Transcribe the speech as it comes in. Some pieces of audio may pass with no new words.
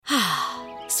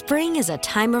Spring is a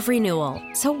time of renewal,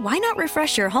 so why not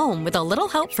refresh your home with a little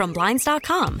help from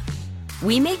Blinds.com?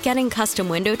 We make getting custom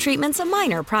window treatments a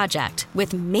minor project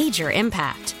with major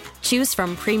impact. Choose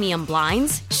from premium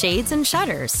blinds, shades, and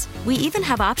shutters. We even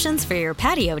have options for your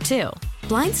patio, too.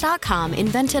 Blinds.com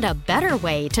invented a better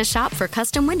way to shop for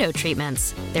custom window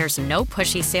treatments. There's no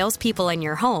pushy salespeople in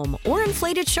your home or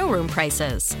inflated showroom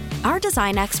prices. Our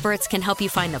design experts can help you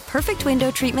find the perfect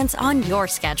window treatments on your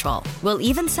schedule. We'll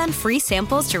even send free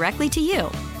samples directly to you.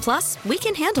 Plus, we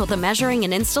can handle the measuring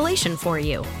and installation for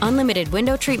you. Unlimited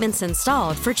window treatments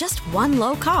installed for just one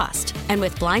low cost. And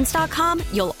with Blinds.com,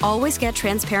 you'll always get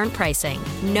transparent pricing.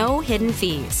 No hidden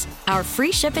fees. Our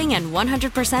free shipping and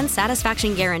 100%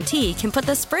 satisfaction guarantee can put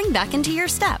the spring back into your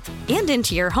step and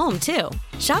into your home, too.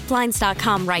 Shop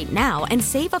Blinds.com right now and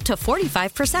save up to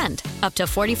 45%. Up to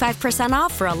 45%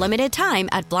 off for a limited time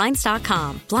at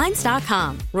Blinds.com.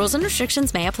 Blinds.com. Rules and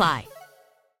restrictions may apply.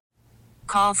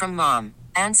 Call from mom.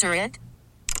 Answer it.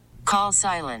 Call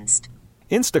silenced.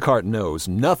 Instacart knows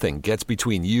nothing gets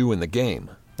between you and the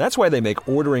game. That's why they make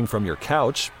ordering from your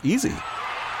couch easy.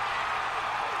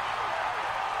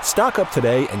 Stock up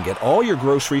today and get all your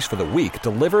groceries for the week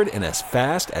delivered in as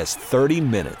fast as 30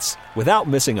 minutes without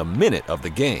missing a minute of the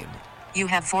game. You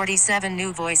have 47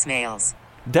 new voicemails.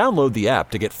 Download the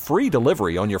app to get free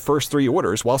delivery on your first 3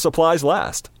 orders while supplies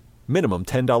last. Minimum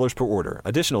 $10 per order.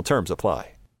 Additional terms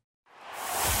apply.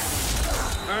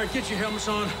 All right, get your helmets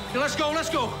on. Okay, let's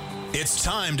go. It's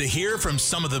time to hear from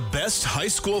some of the best high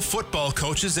school football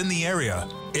coaches in the area.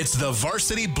 It's the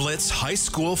Varsity Blitz High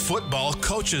School Football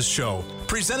Coaches Show,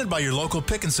 presented by your local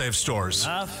Pick and Save stores.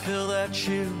 I feel that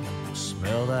chill,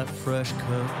 smell that fresh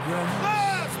cut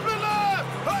grass.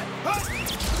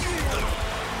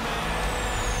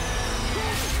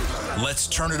 Let's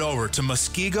turn it over to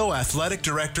Muskego Athletic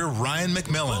Director Ryan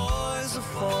McMillan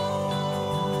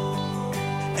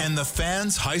and the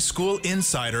Fans High School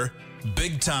Insider,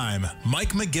 Big Time,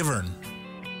 Mike McGivern.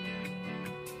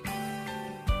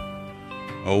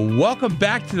 Welcome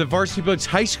back to the Varsity Blitz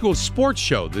High School Sports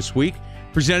Show this week,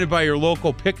 presented by your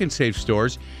local Pick and Save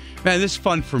stores. Man, this is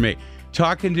fun for me.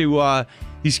 Talking to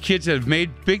these kids that have made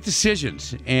big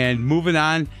decisions and moving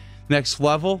on next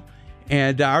level.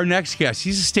 And our next guest,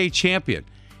 he's a state champion,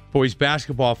 boys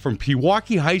basketball from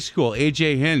Pewaukee High School,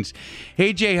 AJ Hins.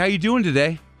 Hey, Jay, how you doing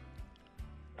today?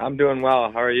 I'm doing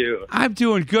well. How are you? I'm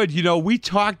doing good. You know, we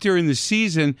talked during the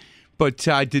season, but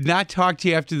I did not talk to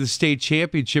you after the state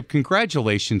championship.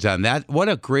 Congratulations on that. What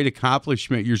a great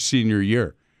accomplishment your senior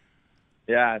year.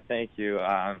 Yeah, thank you.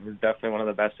 It was definitely one of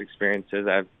the best experiences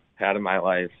I've had in my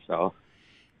life. So,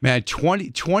 man,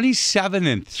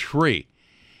 27-3,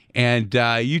 and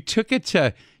you took it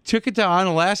to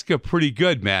Onalaska pretty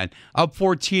good, man. Up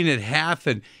 14 at half,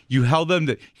 and you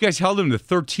guys held them to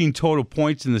 13 total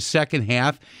points in the second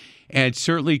half. And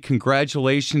certainly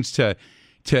congratulations to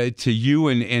you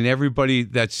and everybody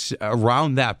that's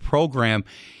around that program.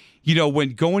 You know,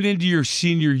 when going into your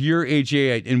senior year,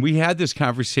 AJ, and we had this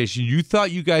conversation, you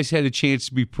thought you guys had a chance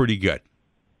to be pretty good.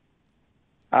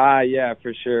 Yeah,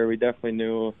 for sure. We definitely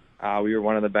knew we were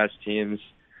one of the best teams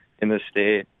in the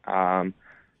state.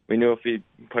 We knew if we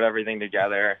put everything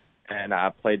together and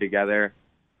played together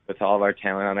with all of our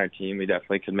talent on our team, we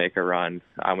definitely could make a run,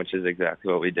 which is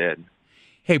exactly what we did.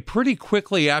 Hey, pretty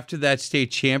quickly after that state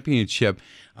championship,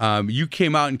 you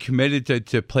came out and committed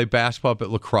to play basketball up at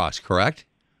La Crosse, correct?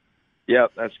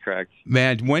 Yep, that's correct.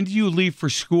 Man, when do you leave for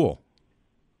school?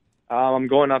 I'm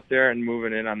going up there and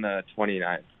moving in on the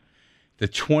 29th. The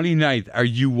 29th. Are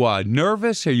you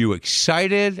nervous? Are you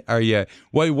excited?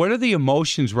 What are the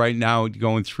emotions right now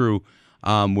going through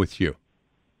with you?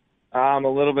 A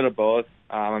little bit of both.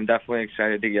 I'm definitely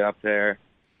excited to get up there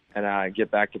and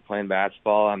get back to playing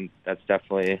basketball. That's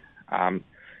definitely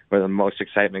where the most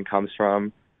excitement comes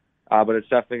from. But it's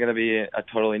definitely going to be a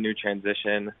totally new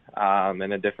transition and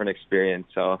a different experience.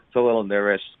 So it's a little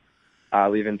nervous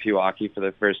leaving Pewaukee for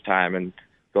the first time and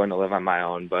going to live on my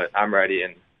own. But I'm ready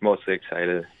and mostly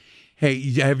excited.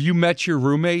 Hey, have you met your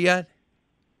roommate yet?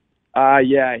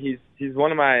 Yeah, he's one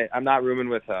of my. I'm not rooming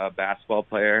with a basketball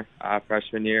player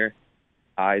freshman year.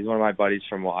 He's one of my buddies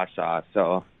from Wausau.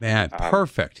 So man,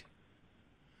 perfect.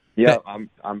 Yeah,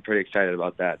 I'm pretty excited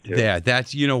about that too. Yeah,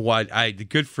 that's what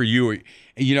good for you.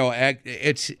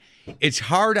 It's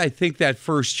hard. I think that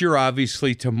first year,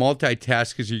 obviously, to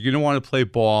multitask because you're going to want to play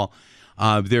ball.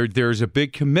 There's a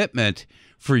big commitment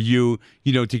for you,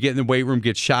 to get in the weight room,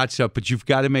 get shots up, but you've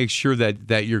got to make sure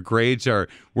that your grades are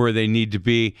where they need to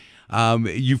be.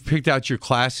 You've picked out your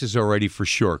classes already for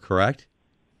sure, correct?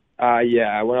 Yeah,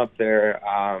 I went up there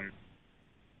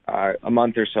a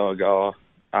month or so ago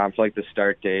for like the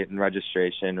start date and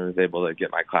registration, and was able to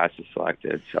get my classes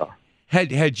selected. So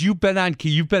Had you been on?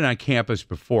 You've been on campus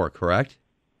before, correct?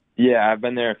 yeah, I've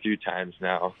been there a few times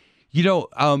now. You know,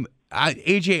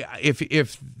 AJ,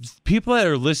 if people that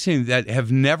are listening that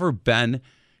have never been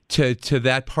to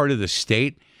that part of the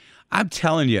state, I'm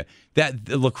telling you that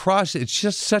La Crosse, it's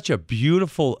just such a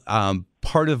beautiful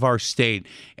part of our state,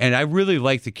 and I really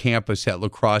like the campus at La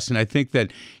Crosse, and I think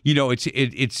that, you know, it's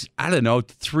I don't know,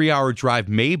 3-hour drive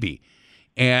maybe,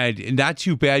 and not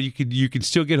too bad. You can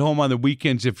still get home on the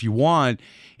weekends if you want,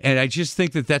 and I just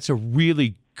think that that's a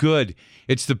really good.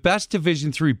 It's the best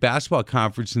Division III basketball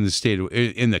conference in the state,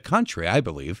 in the country, I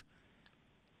believe.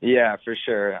 Yeah, for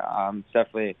sure. It's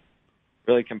definitely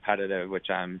really competitive, which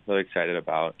I'm really excited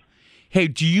about. Hey,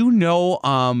 do you know,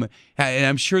 and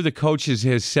I'm sure the coaches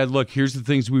has said, look, here's the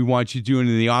things we want you doing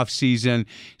in the off season,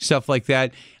 stuff like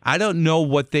that. I don't know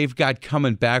what they've got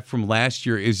coming back from last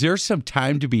year. Is there some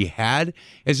time to be had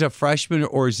as a freshman,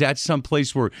 or is that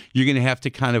someplace where you're going to have to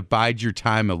kind of bide your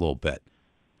time a little bit?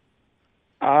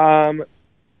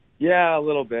 Yeah, a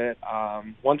little bit.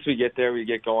 Once we get there, we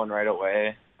get going right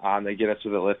away. They get us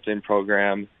with a lifting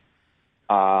program.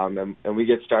 And we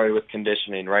get started with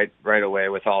conditioning right away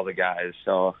with all the guys.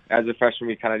 So as a freshman,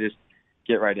 we kind of just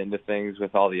get right into things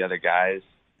with all the other guys.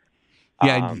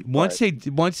 Yeah, once they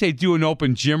do an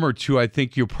open gym or two, I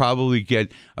think you'll probably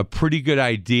get a pretty good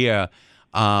idea,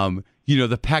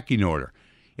 the pecking order.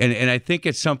 And I think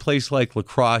at some place like La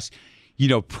Crosse,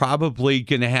 probably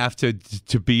going to have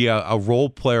to be a role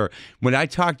player. When I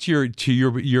talked to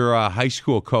your high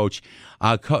school coach,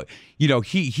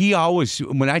 he always,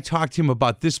 when I talked to him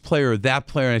about this player or that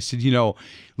player, and I said,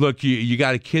 look, you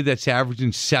got a kid that's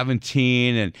averaging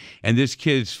 17, and this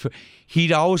kid's,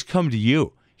 he'd always come to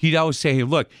you. He'd always say, hey,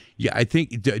 look, I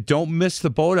think don't miss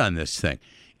the boat on this thing.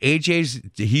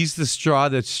 he's the straw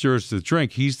that stirs the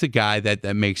drink. He's the guy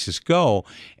that makes us go.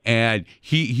 And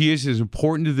he is as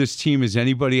important to this team as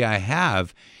anybody I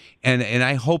have. And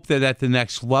I hope that at the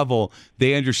next level,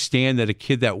 they understand that a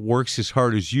kid that works as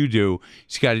hard as you do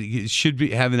should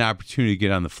have an opportunity to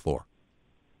get on the floor.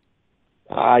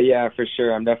 Yeah, for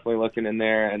sure. I'm definitely looking in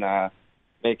there and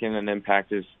making an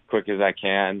impact as quick as I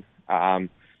can.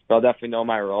 But I'll definitely know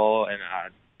my role and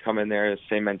come in there the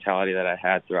same mentality that I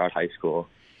had throughout high school.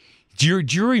 Do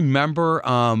you remember,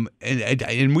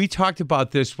 and we talked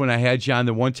about this when I had you on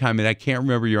the one time, and I can't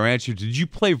remember your answer. Did you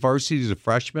play varsity as a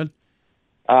freshman?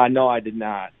 No, I did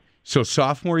not. So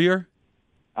sophomore year?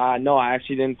 No, I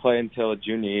actually didn't play until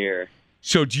junior year.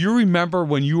 So do you remember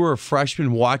when you were a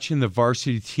freshman watching the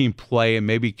varsity team play and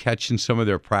maybe catching some of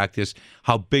their practice,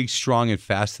 how big, strong, and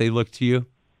fast they looked to you?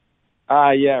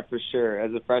 Yeah, for sure.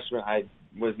 As a freshman, I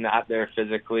was not there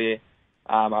physically.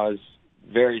 I was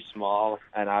very small,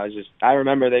 and I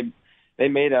remember they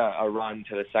made a run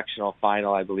to the sectional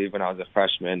final, I believe, when I was a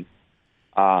freshman.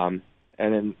 And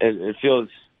then it feels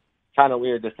kind of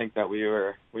weird to think that we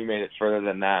made it further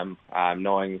than them,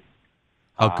 knowing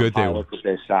how good they were with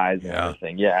their size and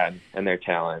everything, and their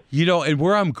talent. And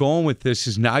where I'm going with this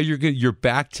is now you're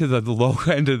back to the low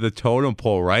end of the totem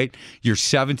pole, right? You're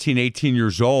 17, 18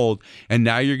 years old, and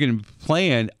now you're going to be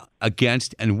playing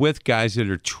against and with guys that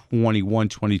are 21,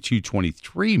 22,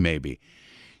 23 maybe.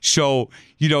 So,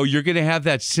 you're going to have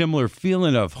that similar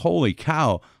feeling of, holy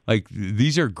cow, like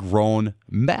these are grown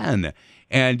men.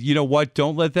 And you know what?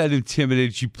 Don't let that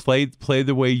intimidate you. Play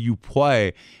the way you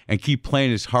play and keep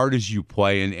playing as hard as you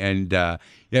play, and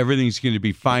everything's going to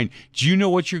be fine. Do you know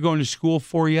what you're going to school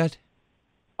for yet?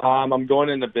 I'm going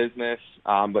into business,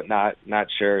 but not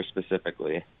sure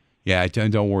specifically. Yeah,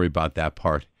 don't worry about that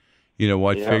part. You know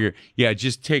what?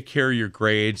 Just take care of your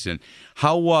grades. And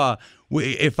how,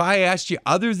 if I asked you,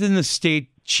 other than the state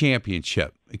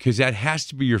championship, because that has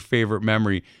to be your favorite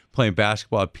memory playing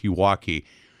basketball at Pewaukee,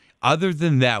 other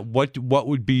than that, what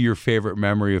would be your favorite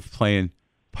memory of playing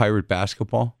Pirate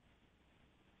basketball?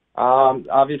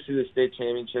 Obviously, the state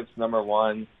championship's number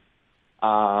one.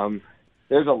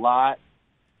 There's a lot,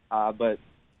 but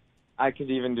I could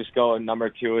even just go number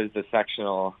two is the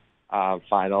sectional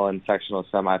final and sectional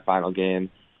semifinal game,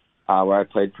 where I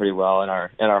played pretty well in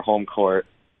our home court,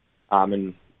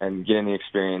 and getting the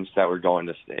experience that we're going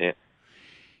to state.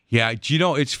 Yeah,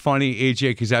 it's funny, AJ,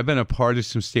 because I've been a part of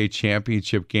some state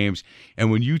championship games, and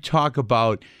when you talk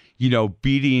about,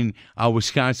 beating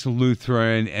Wisconsin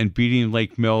Lutheran and beating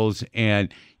Lake Mills,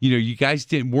 and you guys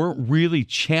weren't really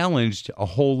challenged a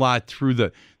whole lot through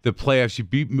the playoffs. You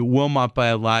beat Wilmot by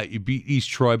a lot. You beat East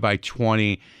Troy by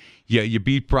 20. Yeah, you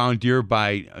beat Brown Deer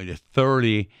by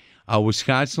 30.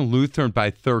 Wisconsin Lutheran by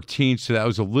 13, so that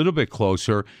was a little bit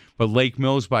closer, but Lake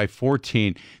Mills by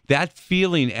 14. That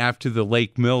feeling after the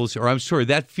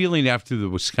that feeling after the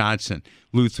Wisconsin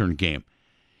Lutheran game,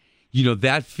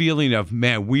 that feeling of,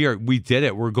 man, we did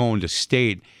it, we're going to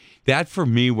state. That for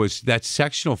me was that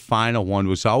sectional final one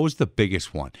was always the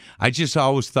biggest one. I just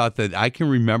always thought that I can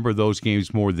remember those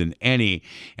games more than any.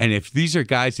 And if these are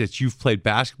guys that you've played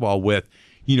basketball with,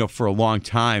 for a long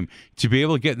time, to be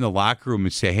able to get in the locker room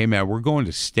and say, hey, man, we're going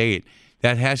to state,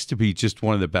 that has to be just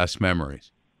one of the best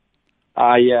memories.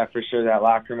 Yeah, for sure. That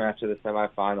locker room after the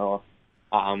semifinal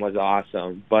was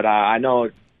awesome. But I know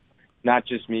not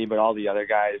just me, but all the other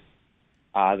guys,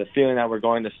 the feeling that we're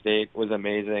going to state was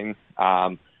amazing.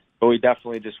 But we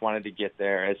definitely just wanted to get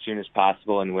there as soon as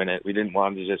possible and win it. We didn't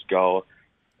want to just go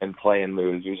and play and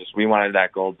lose. We wanted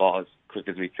that gold ball as quick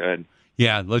as we could.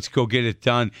 Yeah, let's go get it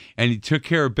done. And he took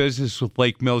care of business with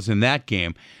Lake Mills in that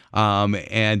game.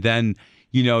 And then,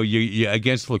 you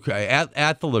against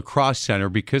at the Lacrosse Center,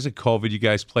 because of COVID, you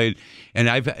guys played. And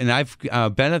I've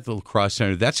been at the Lacrosse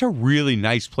Center. That's a really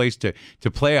nice place to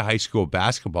play a high school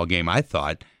basketball game, I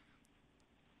thought.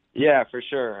 Yeah, for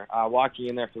sure. Walking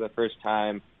in there for the first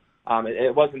time,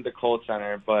 it wasn't the Kohl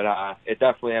Center, but it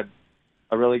definitely had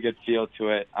a really good feel to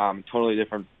it. Totally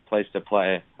different place to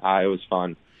play. It was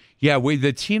fun. Yeah,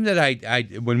 the team that I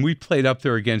when we played up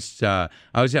there against, I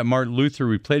was at Martin Luther.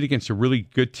 We played against a really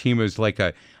good team. It was like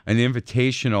an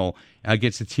invitational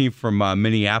against a team from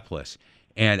Minneapolis,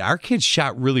 and our kids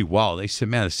shot really well. They said,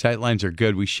 "Man, the sight lines are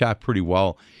good." We shot pretty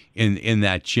well in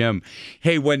that gym.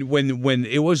 Hey, when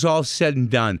it was all said and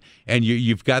done, and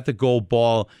you've got the gold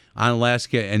ball on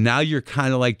Alaska, and now you're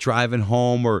kind of like driving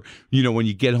home, or when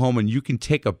you get home and you can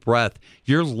take a breath.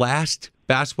 Your last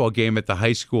basketball game at the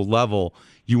high school level,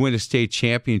 you win a state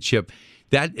championship.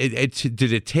 Did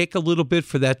it take a little bit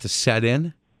for that to set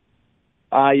in?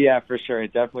 Yeah, for sure.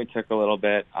 It definitely took a little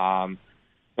bit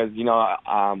because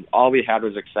all we had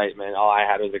was excitement. All I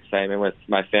had was excitement with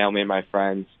my family and my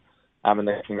friends. And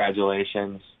the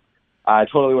congratulations. It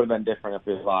totally would have been different if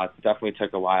we lost. It definitely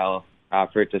took a while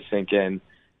for it to sink in.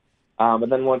 But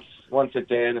then once it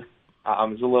did, it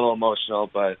was a little emotional,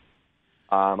 but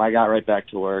I got right back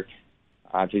to work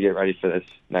to get ready for this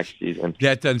next season.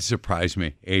 That doesn't surprise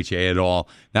me, AJ, at all.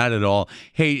 Not at all.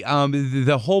 Hey,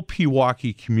 the whole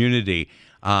Pewaukee community,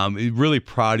 really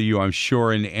proud of you, I'm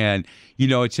sure. And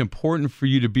it's important for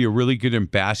you to be a really good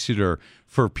ambassador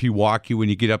for Pewaukee when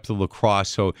you get up to lacrosse.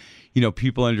 So,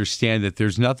 people understand that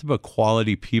there's nothing but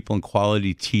quality people and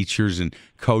quality teachers and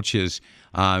coaches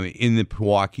in the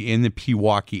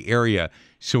Pewaukee area.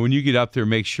 So when you get up there,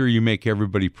 make sure you make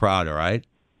everybody proud, all right?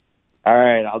 All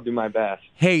right, I'll do my best.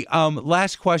 Hey,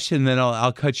 last question, then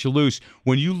I'll cut you loose.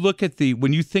 When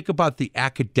you think about the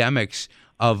academics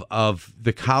of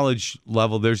the college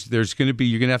level, there's going to be,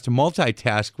 you're going to have to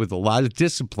multitask with a lot of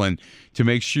discipline to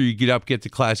make sure you get up, get to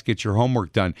class, get your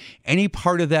homework done. Any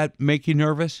part of that make you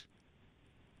nervous?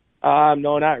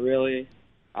 No, not really.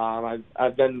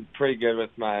 I've been pretty good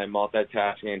with my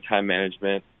multitasking and time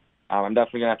management. I'm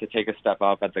definitely gonna have to take a step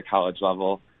up at the college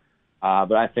level,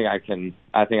 but I think I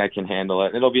can handle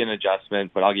it. It'll be an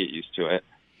adjustment, but I'll get used to it.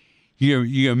 You're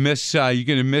gonna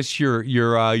miss your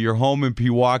home in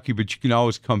Pewaukee, but you can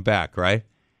always come back, right?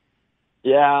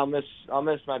 Yeah, I'll miss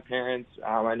my parents.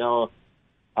 I know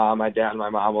my dad and my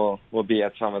mom will be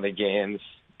at some of the games.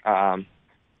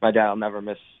 My dad will never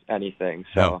miss anything.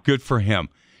 So no, good for him.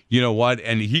 You know what?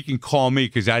 And he can call me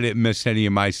because I didn't miss any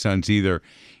of my sons either.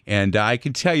 And I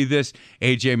can tell you this,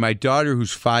 AJ, my daughter,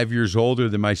 who's 5 years older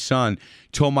than my son,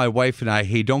 told my wife and I,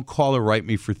 hey, don't call or write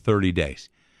me for 30 days.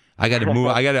 I got to move.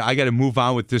 I got to move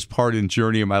on with this part and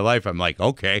journey of my life. I'm like,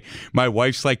 okay. My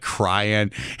wife's like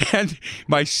crying, and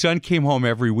my son came home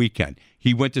every weekend.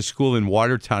 He went to school in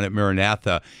Watertown at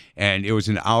Maranatha, and it was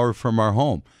an hour from our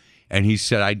home. And he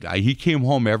said he came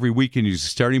home every weekend. He was a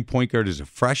starting point guard as a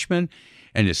freshman,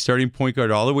 and his starting point guard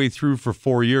all the way through for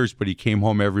 4 years. But he came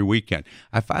home every weekend.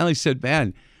 I finally said,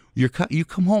 "Man, you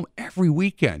come home every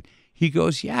weekend." He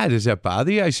goes, "Yeah, does that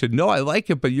bother you?" I said, "No, I like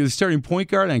it, but you're the starting point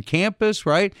guard on campus,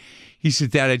 right?" He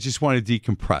said, "Dad, I just want to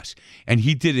decompress." And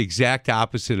he did exact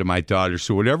opposite of my daughter.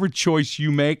 So whatever choice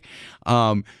you make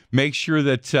sure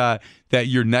that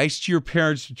you're nice to your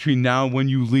parents between now and when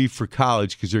you leave for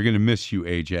college, because they're going to miss you,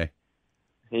 AJ.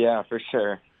 Yeah, for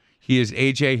sure. He is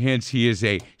AJ Hintz. He is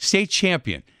a state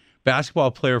champion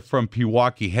basketball player from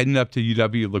Pewaukee, heading up to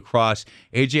UW Lacrosse.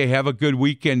 AJ, have a good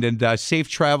weekend and safe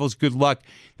travels. Good luck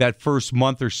that first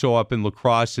month or so up in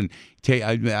Lacrosse. And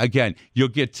again, you'll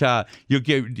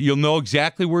know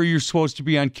exactly where you're supposed to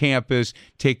be on campus.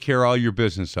 Take care of all your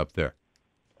business up there.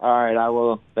 All right, I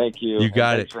will. Thank you. You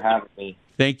got it. Thanks for having me.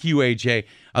 Thank you, AJ.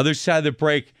 Other side of the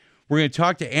break, we're going to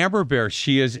talk to Amber Bear.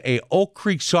 She is a Oak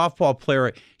Creek softball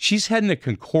player. She's heading to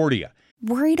Concordia.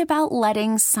 Worried about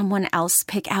letting someone else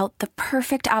pick out the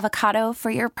perfect avocado for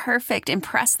your perfect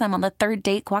impress them on the third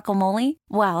date guacamole?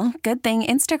 Well, good thing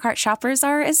Instacart shoppers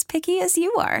are as picky as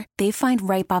you are. They find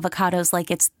ripe avocados like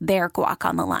it's their guac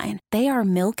on the line. They are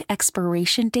milk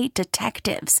expiration date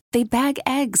detectives. They bag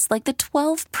eggs like the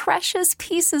 12 precious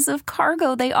pieces of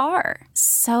cargo they are.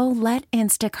 So let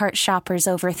Instacart shoppers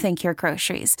overthink your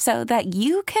groceries so that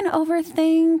you can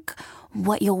overthink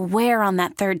what you'll wear on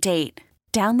that third date.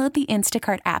 Download the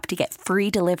Instacart app to get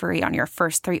free delivery on your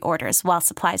first 3 orders while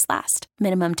supplies last.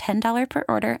 Minimum $10 per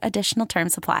order. Additional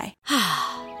terms apply.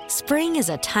 Spring is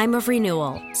a time of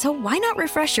renewal, so why not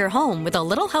refresh your home with a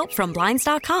little help from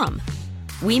Blinds.com?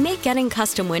 We make getting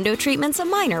custom window treatments a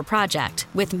minor project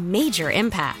with major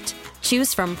impact.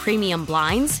 Choose from premium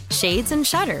blinds, shades, and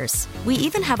shutters. We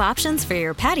even have options for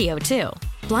your patio, too.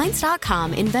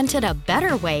 Blinds.com invented a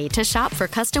better way to shop for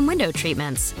custom window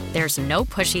treatments. There's no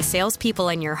pushy salespeople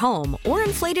in your home or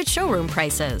inflated showroom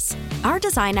prices. Our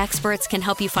design experts can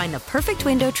help you find the perfect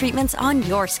window treatments on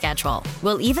your schedule.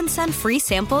 We'll even send free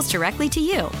samples directly to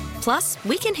you. Plus,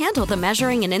 we can handle the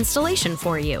measuring and installation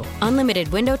for you. Unlimited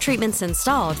window treatments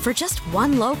installed for just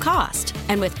one low cost.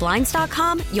 And with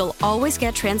Blinds.com, you'll always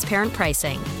get transparent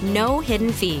pricing. No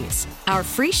hidden fees. Our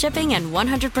free shipping and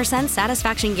 100%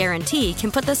 satisfaction guarantee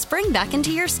can put the spring back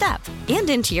into your step and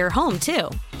into your home,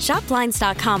 too. Shop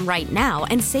Blinds.com right now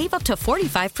and save up to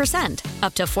 45%.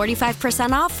 Up to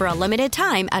 45% off for a limited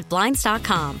time at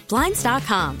Blinds.com.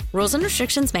 Blinds.com. Rules and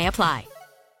restrictions may apply.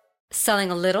 Selling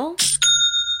a little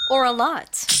or a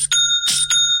lot?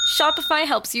 Shopify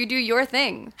helps you do your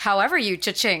thing, however you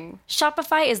cha-ching.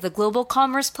 Shopify is the global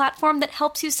commerce platform that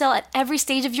helps you sell at every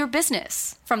stage of your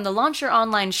business. From the launch your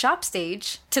online shop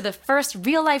stage, to the first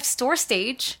real-life store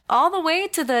stage, all the way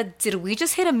to the did we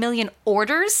just hit 1 million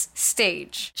orders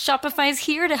stage. Shopify's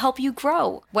here to help you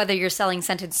grow. Whether you're selling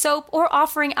scented soap or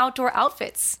offering outdoor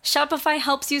outfits, Shopify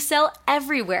helps you sell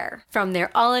everywhere. From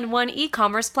their all-in-one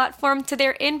e-commerce platform to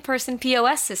their in-person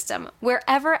POS system,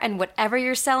 wherever and whatever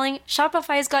you're selling,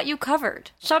 Shopify's got you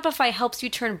covered. Shopify helps you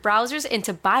turn browsers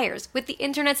into buyers with the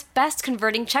internet's best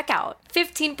converting checkout.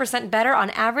 15% better on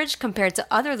average compared to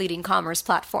other leading commerce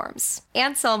platforms.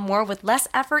 And sell more with less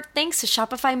effort thanks to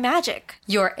Shopify Magic,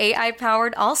 your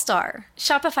AI-powered all-star.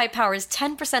 Shopify powers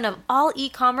 10% of all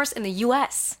e-commerce in the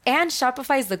US. And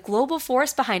Shopify is the global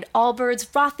force behind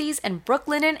Allbirds, Rothy's, and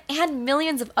Brooklinen, and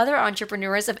millions of other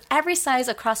entrepreneurs of every size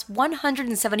across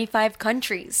 175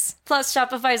 countries. Plus,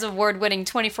 Shopify's award-winning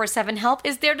 24/7 help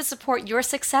is there to support your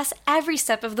success every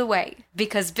step of the way.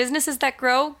 Because businesses that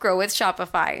grow, grow with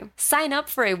Shopify. Sign up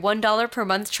for a $1 per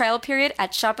month trial period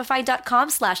at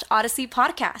shopify.com/Odyssey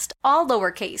Podcast, all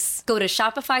lowercase. Go to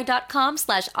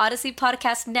shopify.com/Odyssey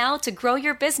Podcast now to grow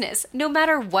your business, no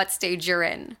matter what stage you're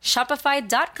in.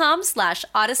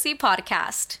 Shopify.com/Odyssey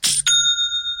Podcast.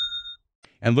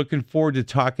 And looking forward to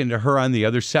talking to her on the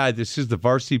other side. This is the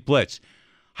Varsity Blitz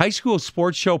High School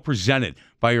Sports Show presented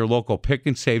by your local Pick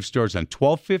and Save stores on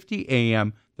 1250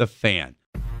 AM, The Fan.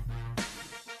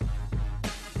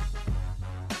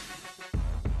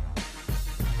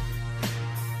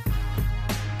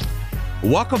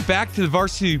 Welcome back to the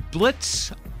Varsity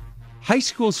Blitz High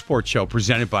School Sports Show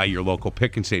presented by your local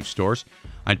Pick and Save stores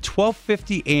on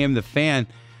 1250 AM, The Fan.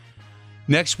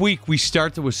 Next week, we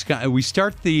start the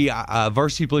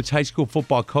Varsity Blitz High School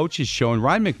Football Coaches Show, and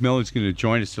Ryan McMillan is going to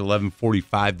join us at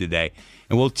 11:45 today,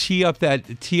 and we'll tee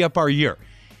up our year.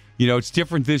 You know, it's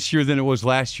different this year than it was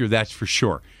last year, that's for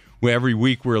sure. Where every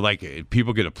week we're like,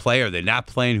 people get to play, are they not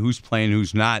playing, who's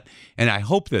not, and I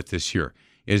hope that this year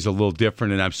is a little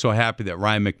different, and I'm so happy that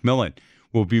Ryan McMillan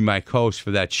will be my co-host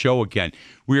for that show again.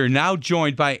 We are now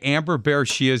joined by Amber Bear.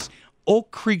 She is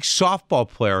Oak Creek softball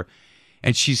player,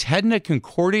 and she's heading to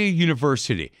Concordia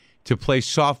University to play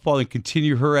softball and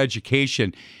continue her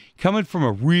education, coming from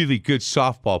a really good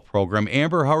softball program.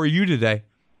 Amber, how are you today?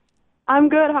 I'm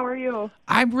good. How are you?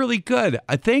 I'm really good.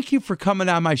 Thank you for coming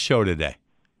on my show today.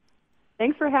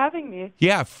 Thanks for having me.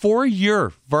 Yeah,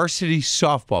 4-year varsity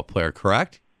softball player,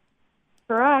 correct?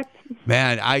 Correct.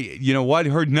 Man, you know what?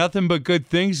 Heard nothing but good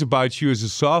things about you as a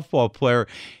softball player.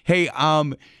 Hey,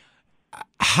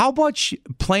 how much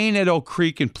playing at Oak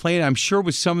Creek and playing, I'm sure,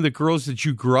 with some of the girls that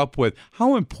you grew up with,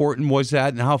 how important was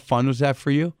that and how fun was that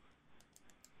for you?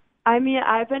 I mean,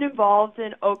 I've been involved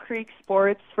in Oak Creek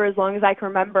sports for as long as I can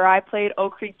remember. I played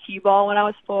Oak Creek T-ball when I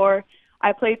was 4.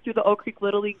 I played through the Oak Creek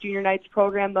Little League Junior Nights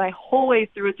program my whole way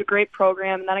through. It's a great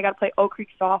program. And then I got to play Oak Creek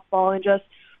softball. And just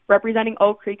representing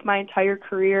Oak Creek my entire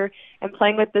career and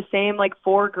playing with the same,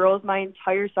 4 girls my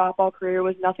entire softball career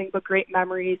was nothing but great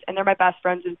memories, and they're my best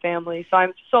friends and family, so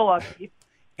I'm so lucky.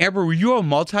 Amber, were you a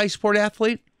multi-sport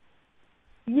athlete?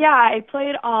 Yeah, I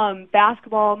played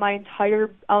basketball my entire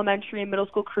elementary and middle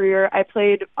school career. I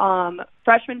played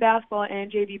freshman basketball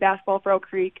and JV basketball for Oak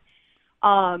Creek.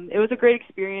 It was a great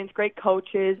experience, great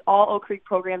coaches. All Oak Creek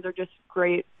programs are just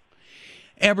great.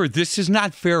 Amber, this is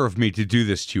not fair of me to do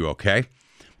this to you, okay?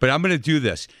 But I'm going to do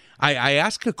this. I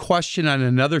ask a question on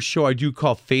another show I do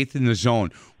called Faith in the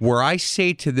Zone, where I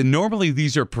say to normally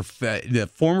these are the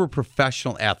former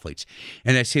professional athletes,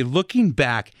 and I say, looking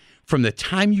back from the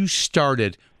time you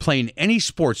started playing any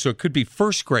sport, so it could be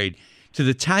first grade, to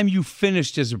the time you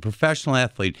finished as a professional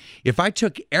athlete, if I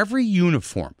took every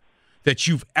uniform that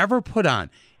you've ever put on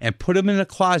and put them in a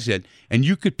closet, and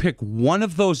you could pick one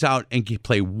of those out and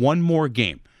play one more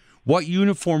game, what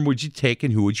uniform would you take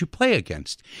and who would you play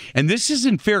against? And this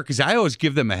isn't fair because I always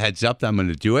give them a heads up that I'm going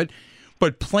to do it.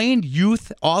 But playing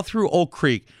youth all through Oak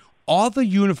Creek, all the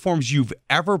uniforms you've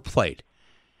ever played,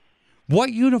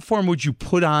 what uniform would you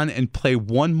put on and play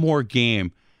one more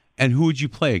game, and who would you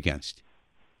play against?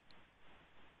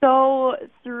 So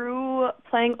through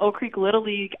playing Oak Creek Little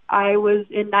League, I was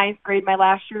in 9th grade my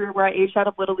last year where I aged out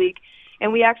of Little League,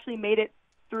 and we actually made it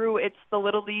through the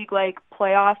Little League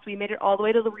playoffs. We made it all the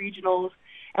way to the regionals,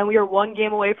 and we were one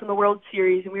game away from the World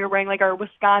Series, and we were wearing our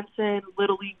Wisconsin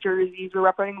Little League jerseys. We were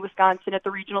representing Wisconsin at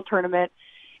the regional tournament,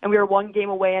 and we were one game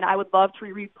away, and I would love to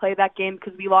replay that game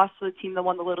because we lost to the team that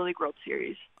won the Little League World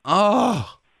Series.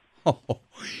 Oh,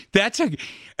 that's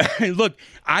look,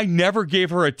 I never gave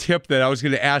her a tip that I was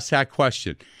going to ask that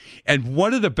question. And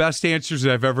one of the best answers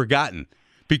that I've ever gotten,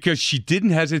 because she didn't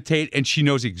hesitate and she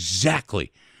knows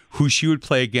exactly who she would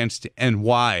play against and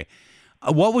why.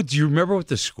 Do you remember what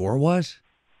the score was?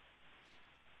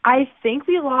 I think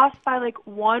we lost by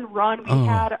 1 run. We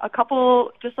had a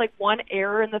couple, just one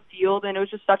error in the field, and it was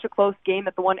just such a close game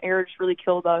that the one error just really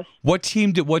killed us. What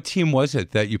team was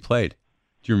it that you played?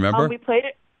 Do you remember? We played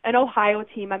an Ohio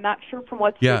team. I'm not sure from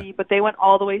what city, but they went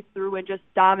all the way through and just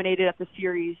dominated at the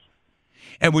series.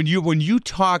 And when you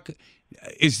talk,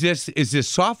 is this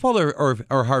softball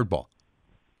or hardball?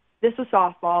 This is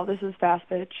softball. This is fast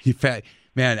pitch.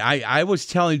 Man, I was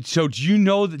telling. So do you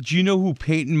know who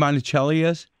Peyton Monticelli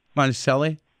is?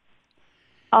 Monticelli?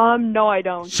 No, I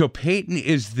don't. So Peyton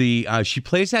is she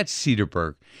plays at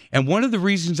Cedarburg, and one of the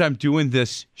reasons I'm doing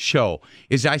this show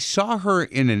is I saw her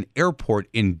in an airport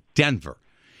in Denver,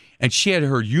 and she had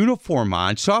her uniform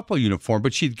on, softball uniform,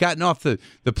 but she'd gotten off the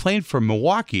plane from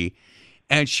Milwaukee,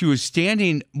 and she was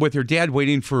standing with her dad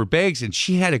waiting for her bags, and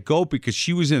she had to go because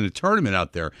she was in a tournament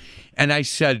out there. And I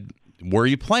said, "Where are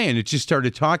you playing?" It just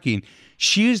started talking.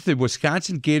 She is the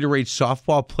Wisconsin Gatorade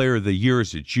Softball Player of the Year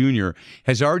as a junior,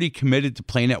 has already committed to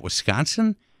playing at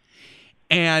Wisconsin.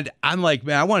 And I'm like,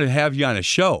 man, I want to have you on a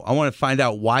show. I want to find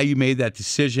out why you made that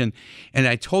decision. And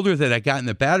I told her that I got in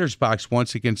the batter's box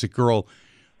once against a girl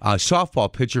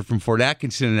softball pitcher from Fort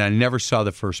Atkinson, and I never saw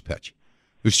the first pitch.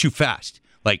 It was too fast.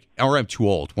 Or I'm too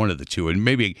old, one of the two, and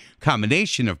maybe a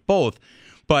combination of both.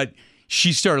 But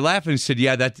she started laughing and said,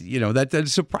 yeah, that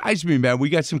surprised me, man. We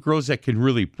got some girls that can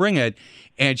really bring it,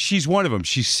 and she's one of them.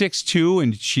 She's 6'2",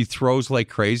 and she throws like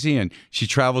crazy, and she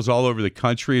travels all over the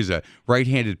country as a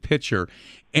right-handed pitcher.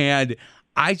 And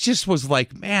I just was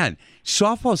like, man,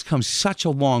 softball's come such a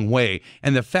long way.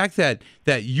 And the fact that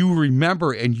you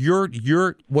remember and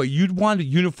what you'd want, a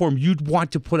uniform you'd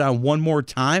want to put on one more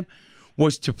time,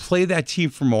 was to play that team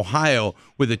from Ohio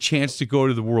with a chance to go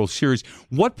to the World Series.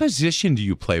 What position do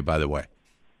you play, by the way?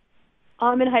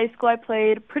 In high school, I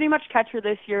played pretty much catcher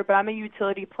this year, but I'm a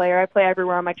utility player. I play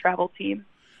everywhere on my travel team.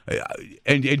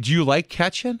 And do you like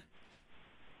catching?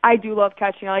 I do love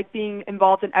catching. I like being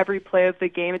involved in every play of the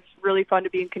game. It's really fun to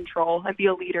be in control and be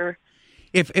a leader.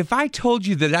 If I told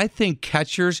you that I think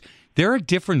catchers, they're a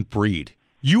different breed,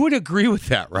 you would agree with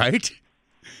that, right?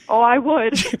 Oh, I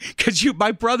would. Because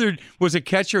my brother was a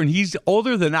catcher, and he's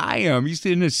older than I am. He's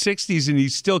in his 60s, and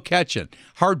he's still catching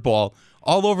hardball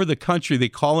all over the country. They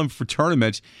call him for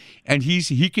tournaments, and he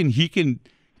can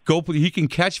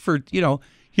catch for,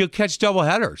 he'll catch double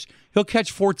headers. He'll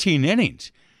catch 14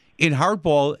 innings in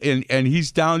hardball, and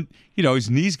he's down,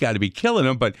 his knees got to be killing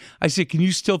him. But I said, can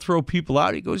you still throw people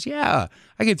out? He goes, yeah,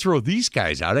 I can throw these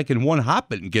guys out. I can one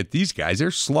hop it and get these guys. They're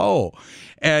slow.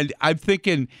 And I'm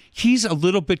thinking he's a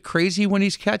little bit crazy when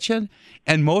he's catching.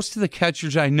 And most of the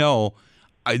catchers I know,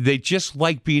 they just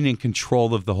like being in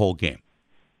control of the whole game.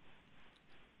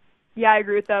 Yeah, I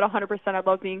agree with that 100%. I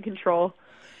love being in control.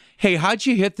 Hey, how'd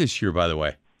you hit this year, by the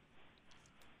way?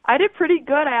 I did pretty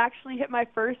good. I actually hit my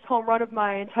first home run of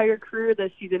my entire career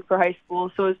this season for high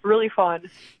school, so it was really fun.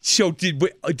 So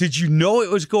did you know it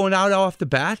was going out off the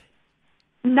bat?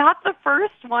 Not the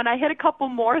first one. I hit a couple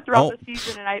more throughout the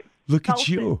season, and I look felt at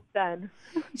you. it then.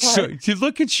 So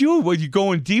look at you. Well, you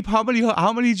going deep. How many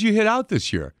did you hit out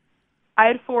this year? I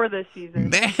had 4 this season.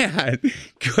 Man,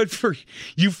 good for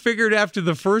you. Figured after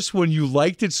the first one you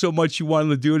liked it so much you wanted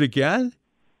to do it again?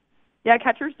 Yeah,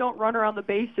 catchers don't run around the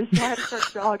bases, so I had to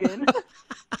start jogging.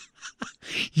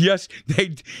 Yes,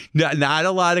 not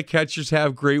a lot of catchers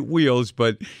have great wheels,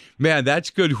 but man, that's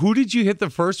good. Who did you hit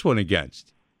the first one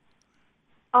against?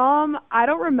 I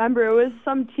don't remember. It was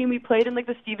some team we played in, like,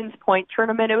 the Stevens Point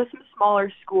tournament. It was some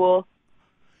smaller school.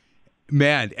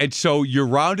 Man, and so you're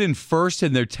rounding first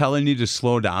and they're telling you to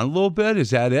slow down a little bit? Is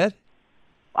that it?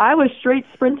 I was straight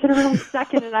sprinting around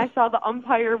second, and I saw the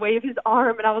umpire wave his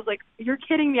arm, and I was like, you're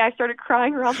kidding me. I started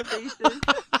crying around the bases.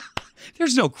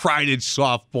 There's no crying in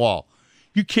softball.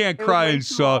 You can't cry in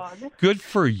softball. Good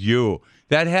for you.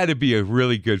 That had to be a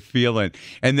really good feeling.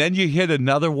 And then you hit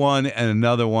another one and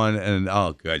another one, and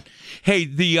oh, good. Hey,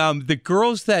 the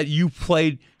girls that you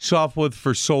played softball with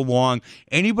for so long,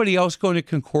 anybody else going to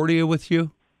Concordia with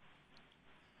you?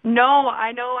 No,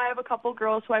 I know I have a couple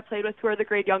girls who I played with who are the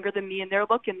grade younger than me, and they're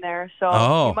looking there. So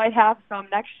we might have some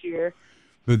next year.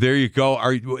 Well, there you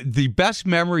go. The best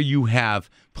memory you have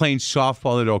playing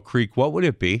softball at Oak Creek, what would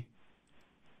it be?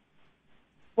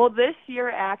 Well, this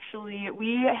year, actually,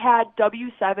 we had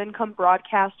W7 come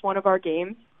broadcast one of our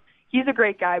games. He's a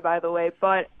great guy, by the way,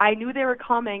 but I knew they were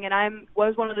coming, and I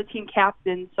was one of the team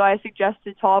captains, so I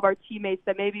suggested to all of our teammates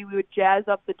that maybe we would jazz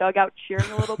up the dugout cheering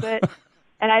a little bit.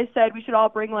 And I said we should all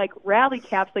bring, like, rally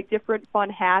caps, like different fun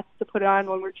hats to put on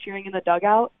when we're cheering in the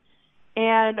dugout.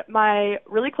 And my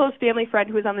really close family friend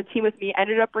who was on the team with me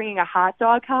ended up bringing a hot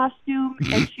dog costume,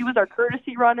 and she was our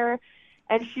courtesy runner.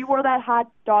 And she wore that hot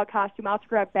dog costume out to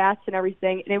grab bats and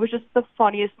everything. And it was just the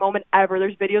funniest moment ever.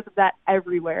 There's videos of that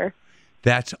everywhere.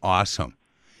 That's awesome.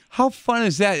 How fun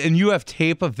is that? And you have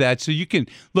tape of that, so you can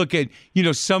look at,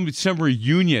 some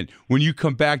reunion when you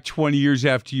come back 20 years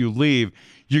after you leave.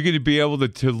 You're going to be able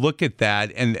to look at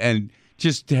that and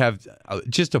just to have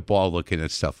just a ball looking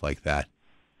at stuff like that.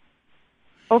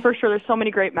 Oh, for sure. There's so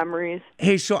many great memories.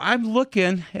 Hey, so I'm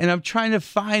looking, and I'm trying to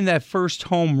find that first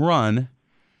home run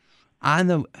on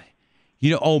the,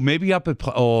 maybe up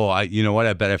at, you know what?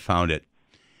 I bet I found it.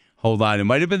 Hold on. It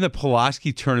might have been the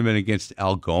Pulaski tournament against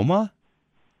Algoma.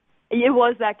 It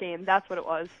was that game. That's what it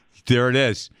was. There it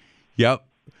is. Yep.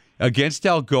 Against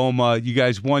Algoma, you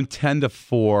guys won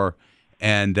 10-4,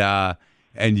 and there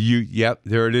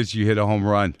it is. You hit a home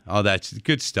run. Oh, that's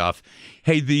good stuff.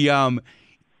 Hey,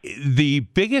 the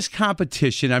biggest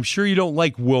competition, I'm sure you don't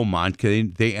like Wilmont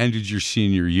because they ended your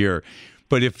senior year,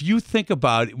 but if you think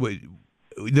about it,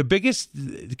 the biggest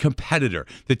competitor,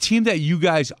 the team that you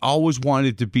guys always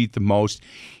wanted to beat the most,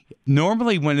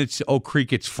 normally when it's Oak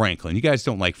Creek, it's Franklin. You guys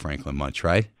don't like Franklin much,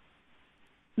 right?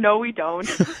 No, we don't.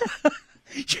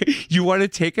 You want to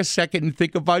take a second and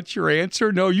think about your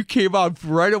answer? No, you came out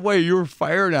right away. You were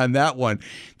firing on that one.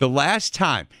 The last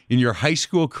time in your high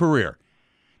school career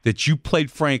that you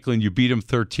played Franklin, you beat them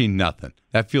 13-0.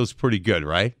 That feels pretty good,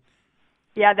 right?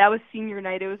 Yeah, that was senior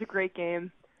night. It was a great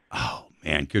game. Oh,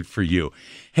 man, good for you.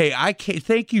 Hey,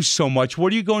 thank you so much.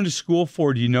 What are you going to school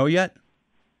for? Do you know yet?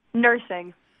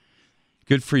 Nursing.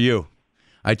 Good for you.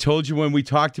 I told you when we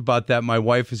talked about that, my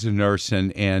wife is a nurse,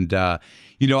 and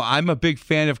I'm a big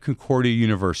fan of Concordia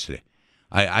University.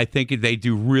 I think they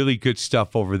do really good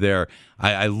stuff over there.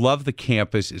 I love the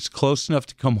campus. It's close enough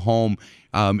to come home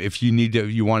if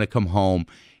you want to come home.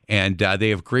 And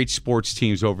they have great sports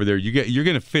teams over there. You're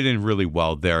going to fit in really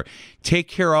well there. Take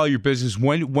care of all your business.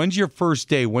 When's your first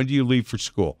day? When do you leave for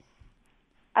school?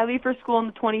 I leave for school on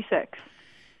the 26th.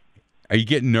 Are you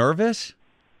getting nervous?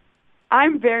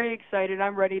 I'm very excited.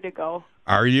 I'm ready to go.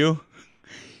 Are you?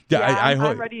 Yeah,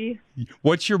 I'm ready.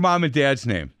 What's your mom and dad's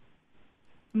name?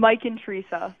 Mike and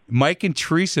Teresa. Mike and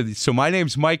Teresa. So my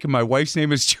name's Mike and my wife's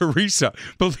name is Teresa.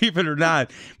 Believe it or not,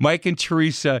 Mike and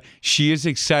Teresa. She is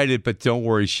excited, but don't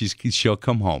worry, she'll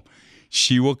come home.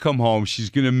 She will come home. She's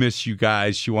gonna miss you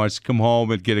guys. She wants to come home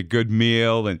and get a good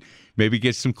meal and maybe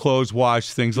get some clothes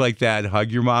washed, things like that. Hug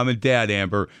your mom and dad,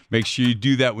 Amber. Make sure you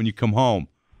do that when you come home.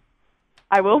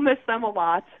 I will miss them a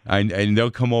lot. And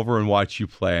they'll come over and watch you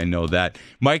play. I know that.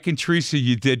 Mike and Teresa,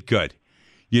 you did good.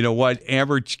 You know what?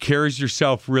 Amber carries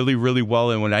herself really, really well.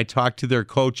 And when I talked to their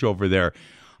coach over there,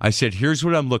 I said, here's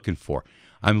what I'm looking for.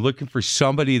 I'm looking for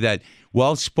somebody that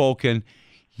well-spoken,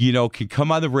 can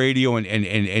come on the radio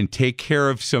and take care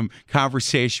of some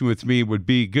conversation with me, would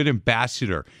be a good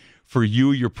ambassador for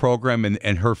you, your program,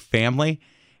 and her family.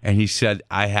 And he said,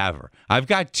 I have her. I've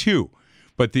got two,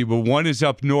 but one is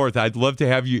up north. I'd love to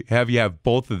have you have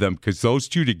both of them because those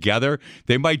two together,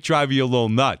 they might drive you a little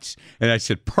nuts. And I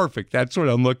said, perfect. That's what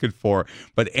I'm looking for.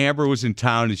 But Amber was in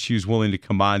town, and she was willing to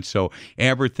come on. So,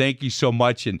 Amber, thank you so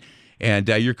much. And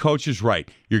your coach is right.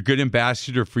 You're a good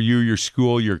ambassador for you, your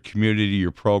school, your community,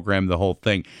 your program, the whole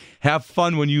thing. Have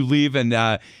fun when you leave,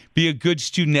 and be a good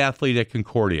student athlete at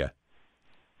Concordia.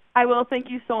 I will. Thank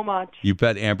you so much. You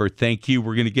bet, Amber. Thank you.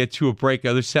 We're going to get to a break.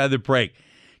 Other side of the break,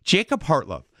 Jacob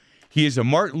Hartlove. He is a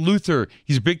Martin Luther.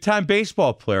 He's a big-time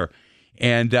baseball player.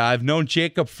 And I've known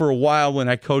Jacob for a while. When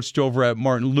I coached over at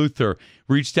Martin Luther,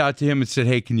 reached out to him and said,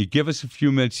 hey, can you give us a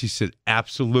few minutes? He said,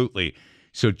 absolutely.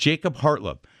 So Jacob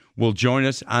Hartlove will join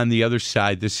us on the other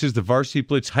side. This is the Varsity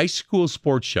Blitz High School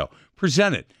Sports Show,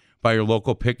 presented by your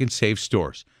local Pick and Save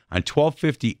stores on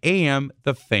 1250 AM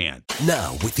The Fan.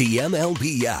 Now, with the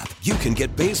MLB app, you can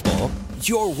get baseball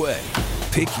your way.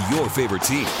 Pick your favorite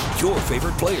team, your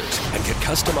favorite players, and get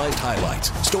customized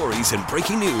highlights, stories, and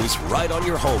breaking news right on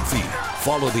your home feed.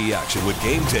 Follow the action with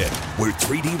Game Day, where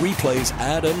 3D replays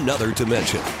add another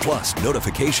dimension. Plus,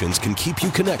 notifications can keep you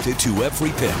connected to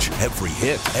every pitch, every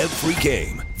hit, every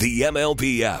game. The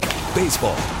MLB app.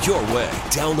 Baseball your way.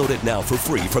 Download it now for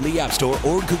free from the App Store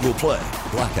or Google Play.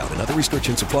 Blackout and other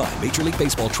restrictions apply. Major League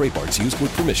Baseball trademarks used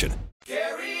with permission.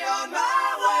 Carry on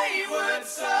my wayward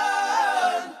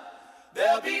son.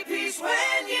 There'll be peace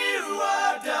when you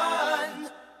are done.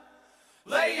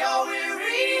 Lay your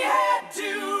weary head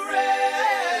to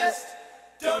rest.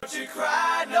 Don't you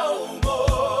cry no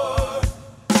more.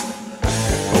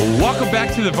 Welcome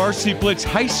back to the Varsity Blitz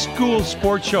High School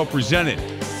Sports Show, presented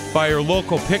by your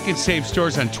local Pick and Save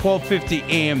stores on 1250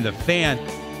 AM The Fan.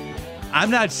 I'm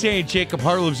not saying Jacob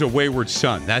Hartlove's a wayward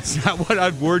son. That's not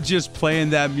what we're just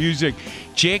playing that music.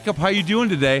 Jacob, how you doing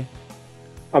today?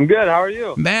 I'm good. How are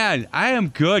you? Man, I am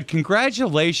good.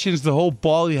 Congratulations, the whole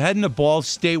ball. You're heading to Ball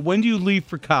State. When do you leave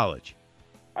for college?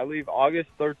 I leave August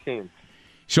 13th.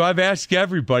 So I've asked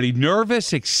everybody,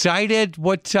 nervous, excited?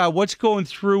 What's going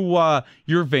through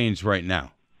your veins right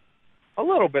now? A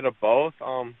little bit of both.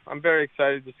 I'm very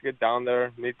excited just to get down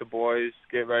there, meet the boys,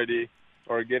 get ready,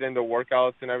 or get into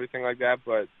workouts and everything like that.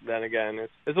 But then again,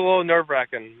 it's a little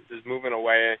nerve-wracking just moving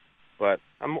away. But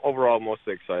I'm overall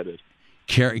mostly excited.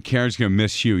 Karen's going to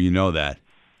miss you. You know that.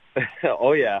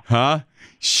 Oh, yeah. Huh?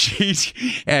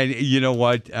 And you know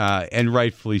what? And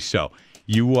rightfully so.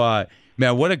 You,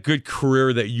 man, what a good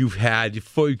career that you've had.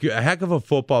 A heck of a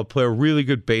football player, really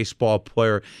good baseball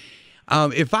player.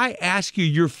 If I ask you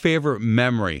your favorite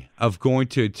memory of going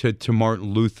to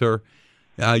Martin Luther,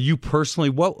 you personally,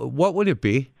 what would it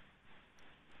be?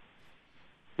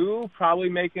 Probably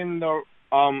making the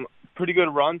pretty good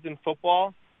runs in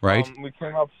football. Right. We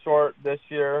came up short this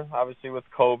year, obviously with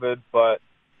COVID, but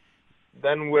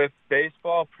then with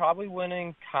baseball, probably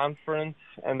winning conference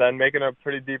and then making a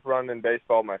pretty deep run in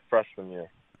baseball my freshman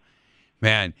year.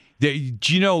 Man, do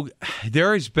you know,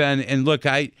 there has been, and look,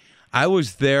 I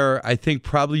was there, I think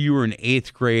probably you were in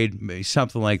 8th grade,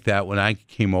 something like that, when I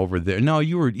came over there. No,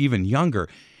 you were even younger.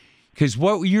 Because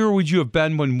what year would you have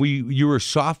been when you were a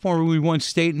sophomore when we won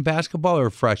state in basketball, or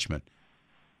a freshman?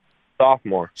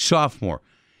 Sophomore.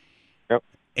 Yep.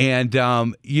 And,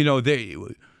 you know,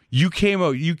 you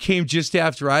came just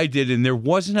after I did, and there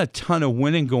wasn't a ton of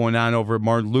winning going on over at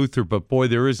Martin Luther, but boy,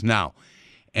 there is now.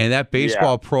 And that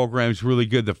baseball program is really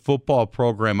good. The football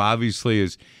program obviously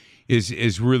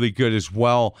is really good as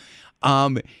well.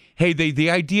 Hey, the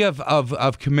idea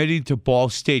of committing to Ball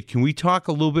State, can we talk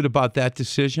a little bit about that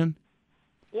decision?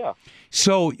 Yeah.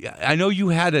 So I know you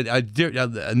had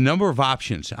a number of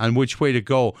options on which way to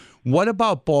go. What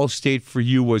about Ball State for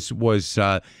you was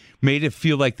made it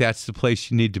feel like that's the place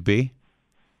you need to be?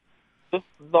 Just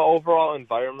the overall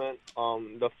environment.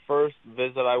 The first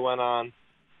visit I went on,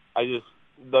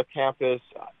 the campus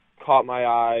caught my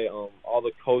eye. All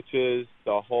the coaches,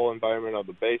 the whole environment of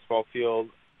the baseball field,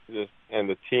 and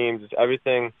the team, just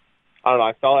everything. I don't know.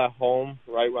 I felt at home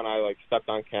right when I stepped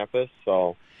on campus.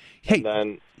 So,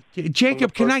 hey,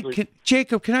 Jacob, can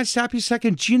I stop you a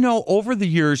second? Do you know, over the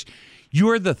years, you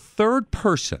are the third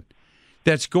person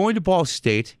that's going to Ball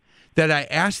State that I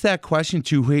asked that question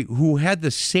to who had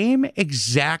the same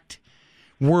exact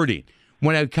wording.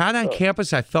 When I got on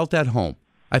campus, I felt at home.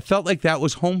 I felt like that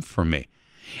was home for me.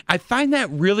 I find that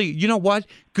really, you know what,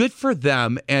 good for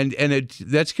them, and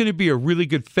that's going to be a really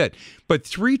good fit. But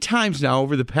 3 times now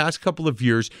over the past couple of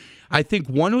years, I think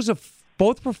one was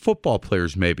both were football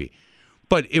players maybe,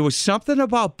 but it was something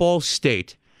about Ball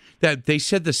State that they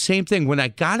said the same thing. When I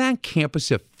got on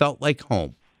campus, it felt like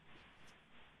home.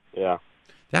 Yeah.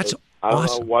 That's I don't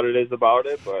awesome. know what it is about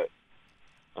it, but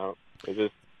it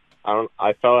just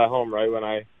I felt at home right when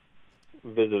I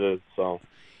visited. So,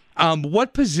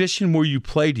 what position will you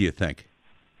play, do you think?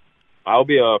 I'll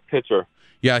be a pitcher.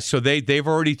 Yeah, so they've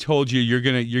already told you you're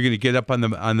gonna get up on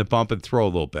the bump and throw a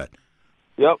little bit.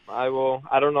 Yep, I will.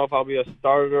 I don't know if I'll be a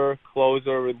starter,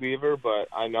 closer, reliever, but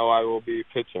I know I will be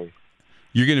pitching.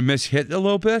 You're gonna miss hitting a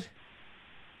little bit?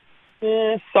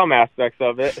 Some aspects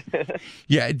of it.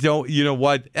 Yeah, don't. You know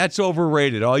what? That's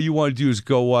overrated. All you want to do is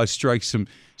go strike some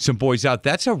boys out.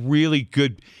 That's a really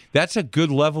good. That's a good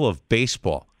level of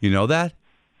baseball. You know that?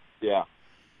 Yeah.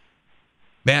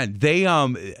 Man, they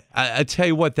I tell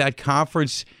you what, that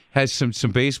conference has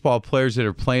some baseball players that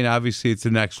are playing. Obviously, it's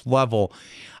the next level.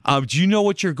 Do you know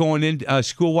what you're going in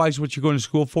school wise? What you're going to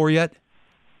school for yet?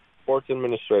 Sports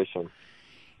administration.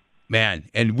 Man,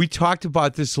 and we talked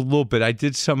about this a little bit. I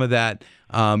did some of that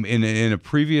in a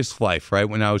previous life, right,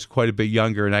 when I was quite a bit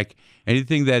younger. And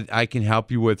anything that I can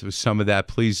help you with some of that,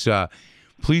 please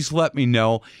let me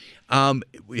know.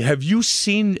 Have you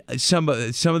seen some of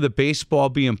the baseball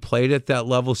being played at that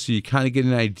level, so you kind of get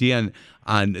an idea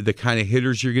on the kind of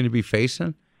hitters you're going to be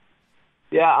facing?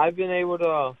 Yeah, I've been able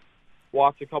to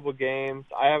watch a couple games.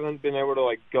 I haven't been able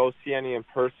to go see any in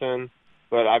person,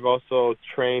 but I've also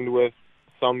trained with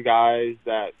some guys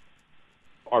that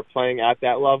are playing at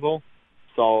that level.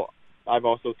 So I've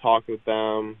also talked with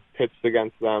them, pitched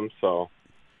against them. So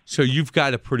you've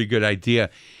got a pretty good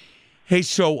idea. Hey,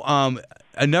 so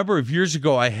a number of years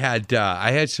ago, I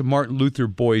had some Martin Luther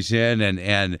boys in,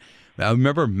 and I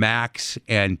remember Max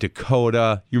and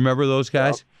Dakota. You remember those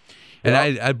guys? Yep. And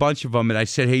I had a bunch of them, and I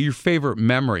said, "Hey, your favorite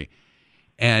memory?"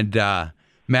 And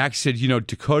Max said,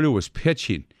 Dakota was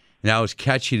pitching, and I was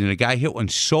catching, and a guy hit one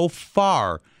so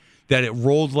far that it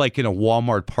rolled like in a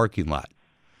Walmart parking lot.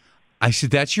 I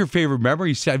said, "That's your favorite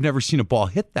memory?" He said, "I've never seen a ball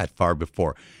hit that far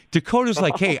before." Dakota's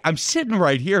like, "Hey, I'm sitting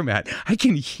right here, man. I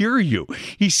can hear you."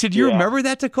 He said, "You remember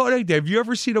that, Dakota? Have you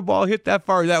ever seen a ball hit that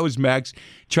far?" That was Max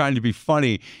trying to be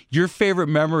funny. Your favorite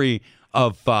memory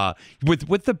of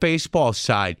with the baseball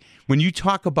side, when you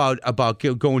talk about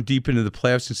going deep into the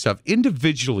playoffs and stuff,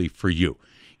 individually for you,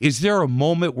 is there a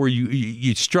moment where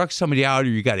you struck somebody out, or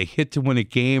you got a hit to win a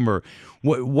game, or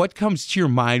what comes to your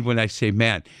mind when I say,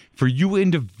 man, for you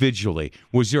individually,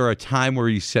 was there a time where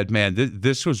you said, man,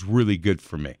 this was really good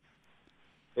for me?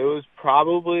 It was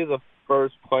probably the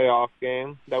first playoff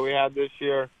game that we had this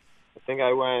year. I think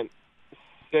I went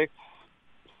six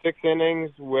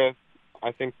innings with,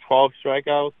 I think, 12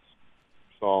 strikeouts.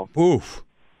 So. Oof.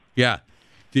 Yeah.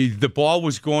 The ball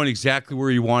was going exactly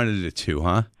where you wanted it to,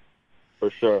 huh?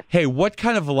 For sure. Hey, what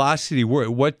kind of velocity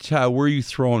were you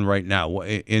throwing right now?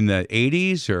 In the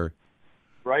 80s or?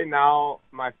 Right now,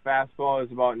 my fastball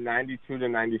is about 92 to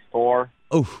 94.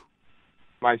 Oof.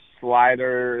 My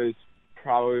slider is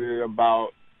probably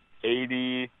about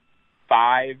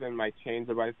 85, and my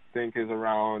changeup, I think, is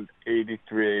around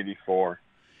 83, 84.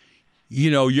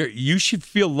 You should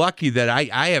feel lucky that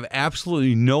I have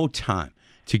absolutely no time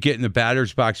to get in the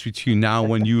batter's box between now and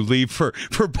when you leave for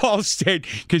Ball State,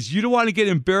 because you don't want to get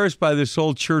embarrassed by this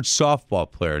old church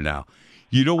softball player now.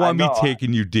 You don't want me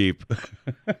taking you deep.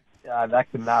 Yeah,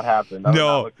 that could not happen. That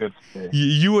no, would not look good for me.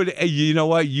 You would. You know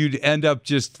what? You'd end up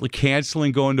just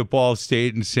canceling going to Ball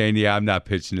State and saying, "Yeah, I'm not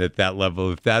pitching at that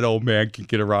level. If that old man can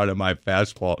get around on my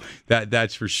fastball,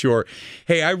 that's for sure."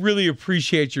 Hey, I really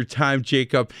appreciate your time,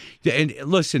 Jacob. And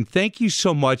listen, thank you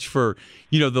so much for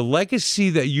the legacy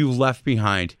that you left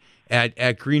behind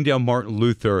at Greendale Martin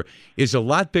Luther is a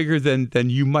lot bigger than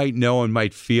you might know and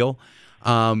might feel.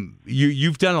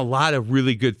 You've done a lot of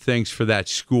really good things for that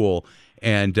school.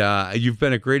 And you've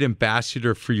been a great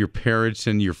ambassador for your parents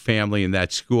and your family in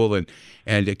that school,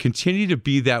 and continue to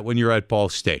be that when you're at Ball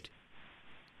State.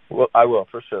 Well, I will,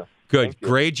 for sure. Good.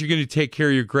 Grades, you're going to take care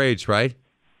of your grades, right?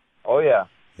 Oh, yeah.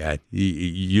 Yeah.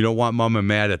 You don't want Mama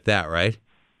mad at that, right?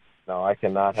 No, I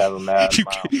cannot have a mad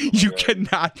mom. You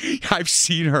cannot. I've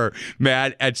seen her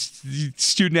mad at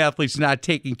student athletes not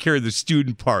taking care of the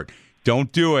student part.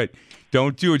 Don't do it.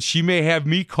 Don't do it. She may have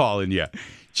me calling you.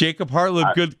 Jacob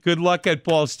Hartleb, good luck at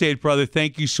Ball State, brother.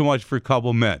 Thank you so much for a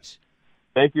couple minutes.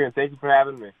 Thank you, and thank you for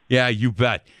having me. Yeah, you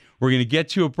bet. We're going to get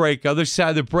to a break. Other side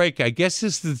of the break, I guess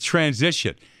this is the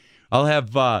transition. I'll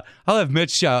have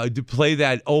Mitch play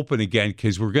that open again,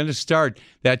 because we're going to start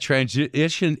that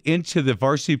transition into the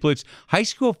Varsity Blitz High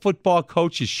School Football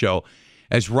Coaches Show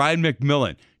as Ryan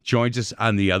McMillan joins us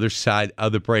on the other side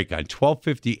of the break on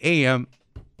 1250 AM,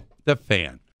 The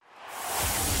Fan.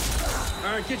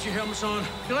 All right, get your helmets on.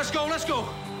 Okay, let's go.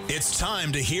 It's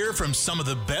time to hear from some of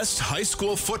the best high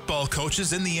school football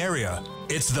coaches in the area.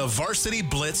 It's the Varsity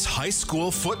Blitz High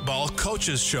School Football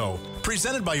Coaches Show,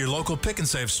 presented by your local Pick and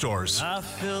Save stores. I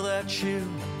feel that chill,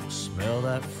 smell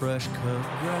that fresh cut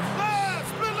grass.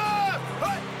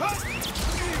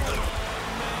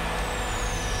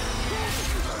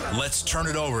 Let's turn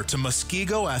it over to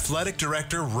Muskego Athletic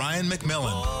Director Ryan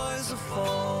McMillan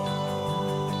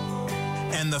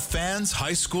and the Fans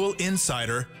High School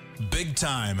Insider, Big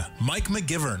Time, Mike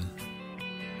McGivern.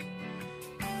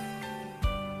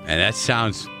 And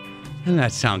doesn't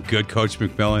that sound good, Coach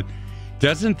McMillan?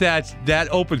 Doesn't that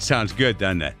open sounds good,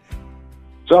 doesn't it?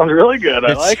 Sounds really good.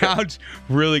 I like it. It sounds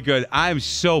really good. I'm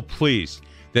so pleased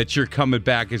that you're coming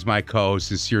back as my co-host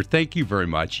this year. Thank you very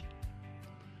much.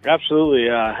 Absolutely.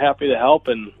 Happy to help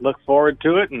and look forward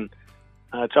to it. And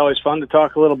it's always fun to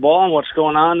talk a little ball and what's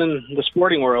going on in the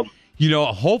sporting world. You know,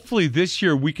 hopefully this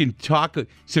year we can talk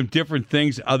some different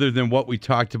things other than what we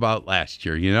talked about last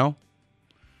year, you know?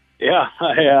 Yeah,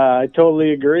 I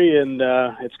totally agree. And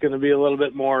it's going to be a little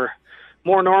bit more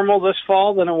normal this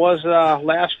fall than it was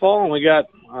last fall. And we got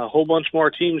a whole bunch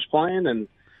more teams playing, and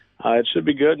it should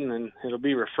be good, and it'll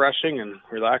be refreshing and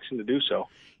relaxing to do so.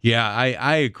 Yeah,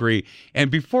 I agree.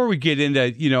 And before we get into,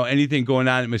 anything going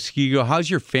on at Muskego, how's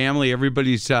your family?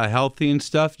 Everybody's healthy and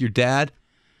stuff? Your dad?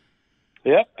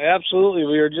 Yep, absolutely.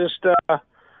 We were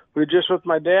just with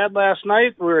my dad last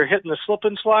night. We were hitting the slip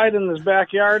and slide in his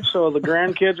backyard, so the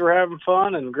grandkids were having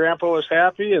fun, and Grandpa was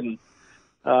happy, and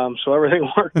so everything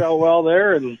worked out well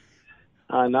there. And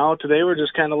now today we're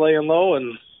just kind of laying low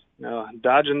and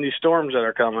dodging these storms that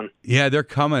are coming. Yeah, they're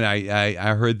coming.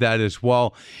 I heard that as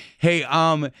well. Hey,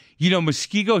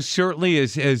 Muskego certainly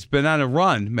has been on a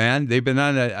run, man. They've been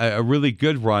on a really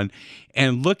good run.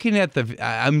 And looking at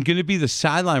I'm going to be the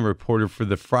sideline reporter for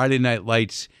the Friday Night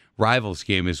Lights Rivals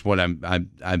game is what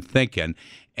I'm thinking.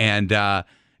 And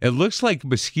it looks like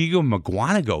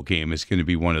Muskego-Mukwonago game is going to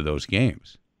be one of those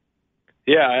games.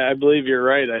 Yeah, I believe you're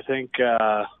right. I think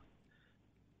the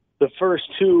first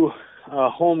two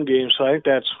home games, so I think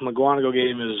that's Mukwonago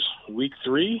game is week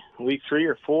three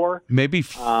or 4. Maybe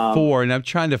 4, and I'm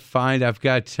trying to find, I've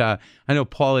got, I know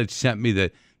Paul had sent me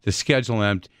the schedule, and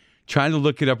I'm trying to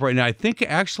look it up right now. I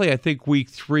think week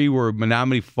 3 were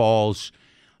Menominee Falls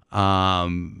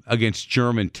against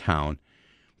Germantown.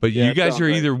 But you guys are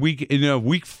either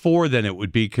week 4 then it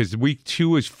would be, because week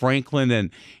 2 is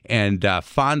Franklin and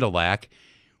Fond du Lac.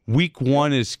 Week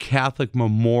 1 is Catholic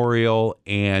Memorial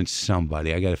and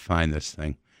somebody. I got to find this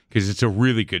thing because it's a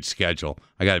really good schedule.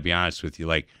 I got to be honest with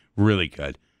you, really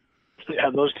good. Yeah,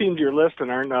 those teams you're listing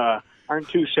aren't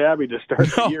too shabby to start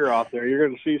the year off there. You're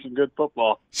going to see some good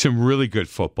football. Some really good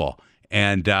football.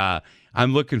 And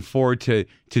I'm looking forward to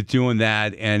doing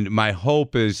that. And my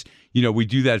hope is, we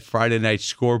do that Friday night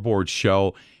scoreboard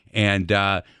show, and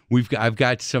I've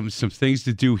got some things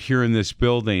to do here in this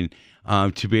building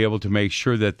to be able to make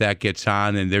sure that gets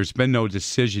on. And there's been no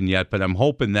decision yet, but I'm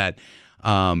hoping that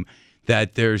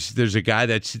that there's a guy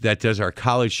that does our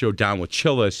college show down with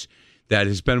Chillis that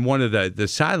has been one of the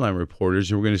sideline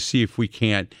reporters, and we're going to see if we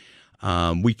can't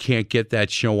get that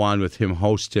show on with him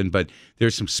hosting. But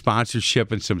there's some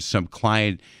sponsorship and some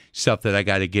client stuff that I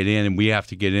got to get in, and we have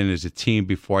to get in as a team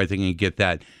before I think I can get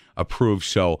that approved.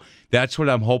 So that's what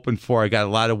I'm hoping for. I got a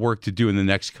lot of work to do in the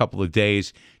next couple of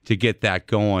days to get that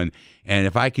going. And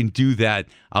if I can do that,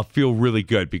 I'll feel really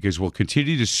good, because we'll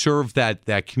continue to serve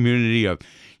that community of,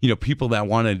 people that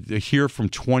want to hear from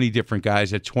 20 different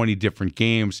guys at 20 different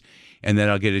games. And then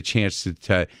I'll get a chance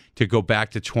to go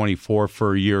back to 24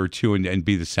 for a year or two and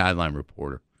be the sideline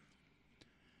reporter.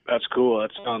 That's cool. That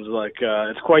sounds like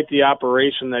it's quite the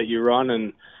operation that you run.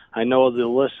 And I know the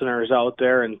listeners out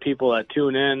there and people that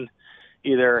tune in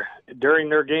either during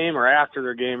their game or after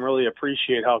their game really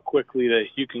appreciate how quickly that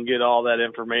you can get all that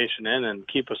information in and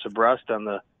keep us abreast on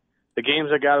the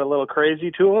games that got a little crazy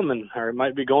to them or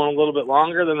might be going a little bit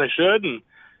longer than they should. And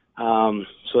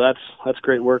so that's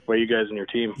great work by you guys and your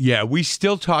team. Yeah, we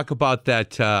still talk about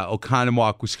that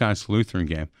Oconomowoc, Wisconsin Lutheran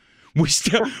game.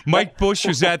 Mike Bush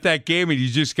was at that game, and he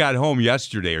just got home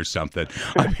yesterday or something.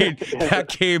 I mean, that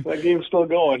game's still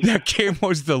going. That game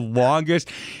was the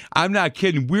longest. I'm not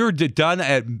kidding. We were done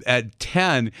at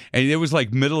 10, and it was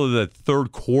like middle of the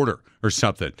third quarter or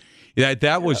something.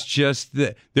 That was just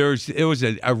it was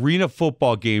an arena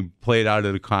football game played out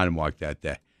at Oconomowoc that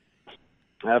day.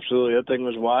 Absolutely, that thing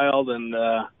was wild, and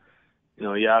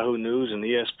Yahoo News and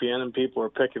ESPN and people were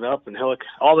picking up, and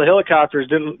all the helicopters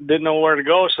didn't know where to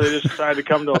go, so they just decided to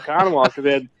come to Oconomowoc because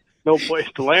they had no place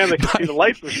to land. They could see the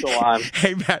lights were still on.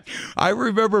 Hey, Matt, I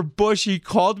remember Bush, he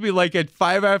called me at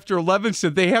 5 after 11,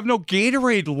 said they have no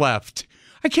Gatorade left.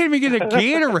 I can't even get a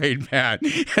Gatorade, man.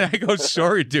 And I go,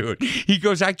 sorry, dude. He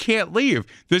goes, I can't leave.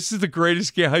 This is the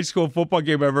greatest high school football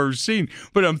game I've ever seen.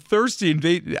 But I'm thirsty, and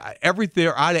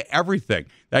they're out of everything.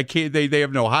 I can't. They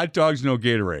have no hot dogs, no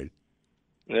Gatorade.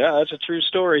 Yeah, that's a true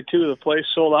story, too. The place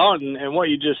sold out. And what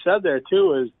you just said there,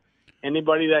 too, is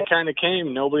anybody that kind of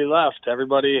came, nobody left.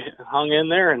 Everybody hung in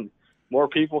there, and more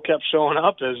people kept showing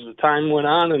up as the time went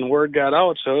on and word got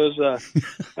out. So it was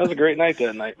that was a great night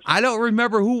that night. I don't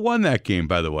remember who won that game,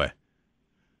 by the way.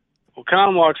 Well,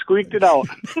 Conwalk squeaked it out.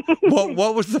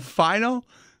 What was the final?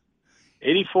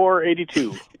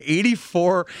 84-82.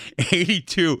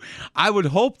 84-82. I would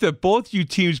hope that both you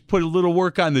teams put a little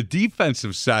work on the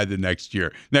defensive side the next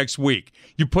week.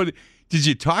 Did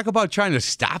you talk about trying to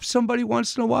stop somebody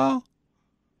once in a while?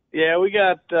 Yeah, we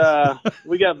got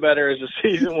better as the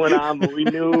season went on, but we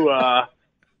knew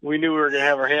we were going to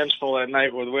have our hands full that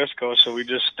night with Wisco, so we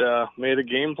just made a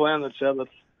game plan that said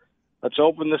let's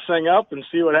open this thing up and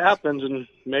see what happens and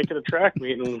make it a track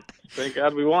meet, and thank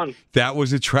God we won. That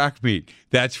was a track meet,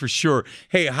 that's for sure.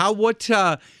 Hey, what's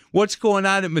going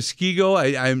on at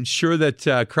Muskego? I'm sure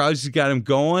that Krause has got him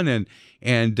going,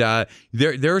 and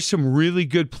there are some really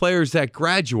good players that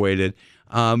graduated.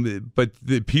 But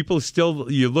the people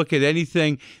still, you look at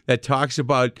anything that talks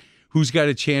about who's got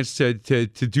a chance to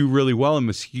do really well, and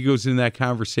Muskego's in that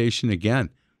conversation again.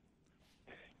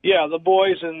 Yeah, the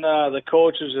boys and the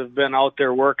coaches have been out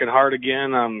there working hard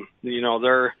again.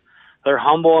 They're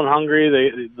humble and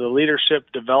hungry. The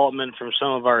leadership development from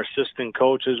some of our assistant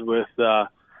coaches with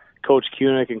Coach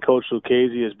Kunick and Coach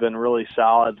Lucchese has been really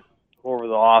solid over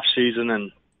the off season,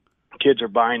 and kids are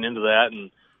buying into that.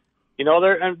 And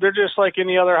they're just like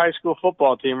any other high school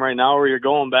football team right now, where you're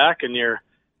going back and you're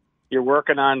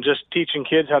working on just teaching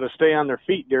kids how to stay on their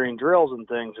feet during drills and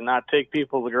things, and not take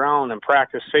people to the ground, and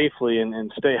practice safely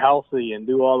and stay healthy and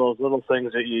do all those little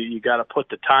things that you got to put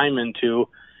the time into.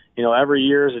 Every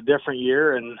year is a different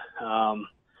year, and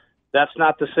that's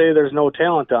not to say there's no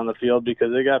talent on the field,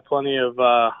 because they got plenty of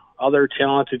other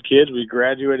talented kids. We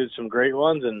graduated some great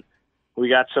ones, and we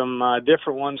got some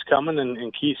different ones coming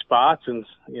in key spots, and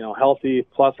healthy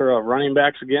plethora of running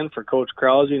backs again for Coach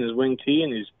Krause and his wing T,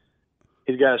 and he's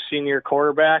got a senior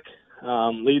quarterback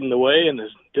leading the way, and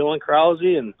is Dylan Krause.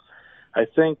 And I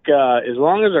think as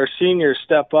long as our seniors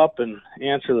step up and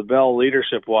answer the bell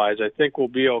leadership wise, I think we'll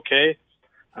be okay.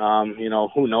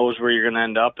 Who knows where you're going to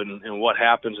end up and what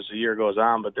happens as the year goes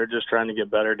on, but they're just trying to get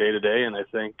better day to day, and I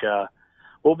think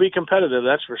we'll be competitive,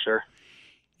 that's for sure.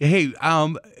 Hey,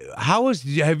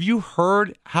 have you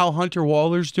heard how Hunter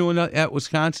Waller's doing at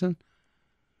Wisconsin?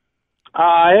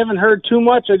 I haven't heard too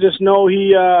much. I just know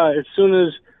he, as soon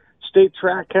as state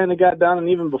track kind of got done, and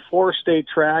even before state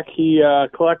track, he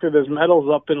collected his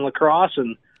medals up in lacrosse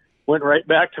and went right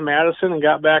back to Madison and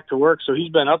got back to work. So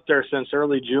he's been up there since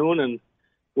early June and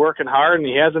working hard, and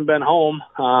he hasn't been home.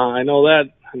 I know that,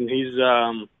 and he's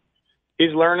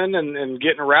learning and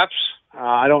getting reps.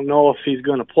 I don't know if he's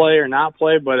going to play or not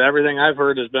play, but everything I've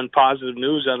heard has been positive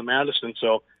news out of Madison.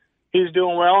 So he's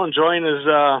doing well, enjoying his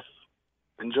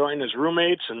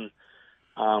roommates, and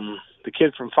the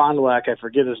kid from Fond du Lac, I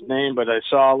forget his name, but I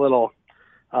saw a little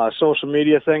social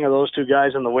media thing of those two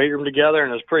guys in the weight room together,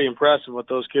 and it was pretty impressive what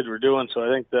those kids were doing. So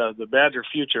I think the Badger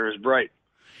future is bright.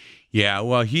 Yeah,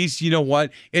 well, he's,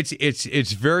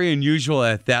 it's very unusual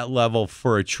at that level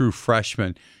for a true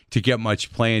freshman to get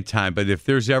much playing time. But if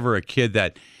there's ever a kid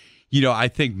that, I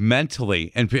think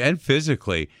mentally and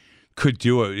physically could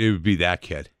do it, it would be that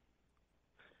kid.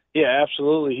 Yeah,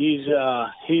 absolutely. He's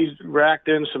racked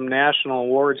in some national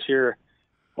awards here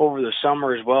over the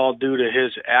summer as well, due to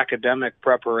his academic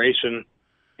preparation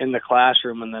in the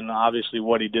classroom, and then obviously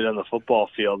what he did on the football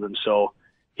field. And so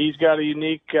he's got a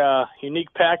unique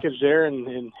package there,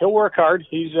 and he'll work hard.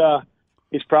 He's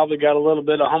probably got a little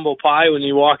bit of humble pie when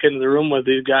you walk into the room with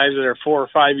these guys that are 4 or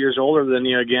 5 years older than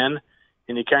you again,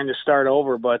 and you kind of start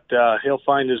over, but he'll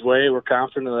find his way. We're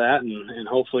confident of that, and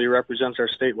hopefully he represents our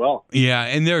state well. Yeah,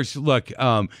 and there's,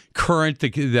 Current,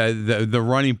 the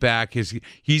running back,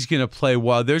 he's going to play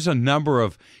well. There's a number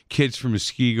of kids from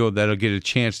Muskego that'll get a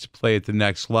chance to play at the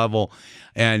next level,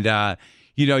 and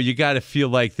you got to feel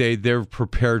like they're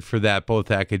prepared for that,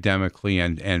 both academically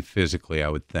and physically, I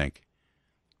would think.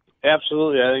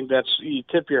 Absolutely. I think you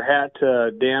tip your hat to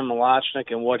Dan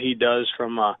Malachnik and what he does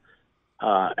from a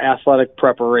athletic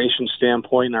preparation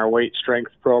standpoint in our weight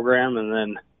strength program. And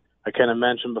then I kind of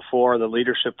mentioned before the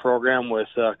leadership program with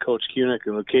Coach Kunick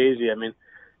and Lucchese. I mean,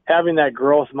 having that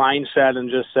growth mindset and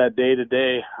just that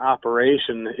day-to-day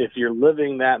operation, if you're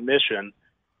living that mission,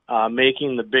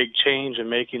 making the big change and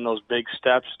making those big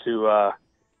steps to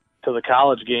to the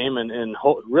college game and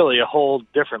really a whole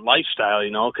different lifestyle,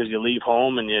 because you leave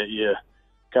home and you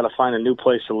got to find a new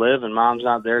place to live, and mom's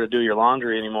not there to do your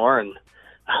laundry anymore. And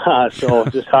so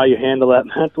just how you handle that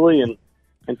mentally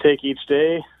and take each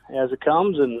day as it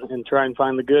comes and try and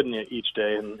find the good in each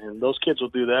day. And those kids will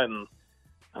do that, and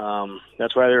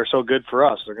that's why they're so good for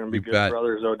us. They're going to be good for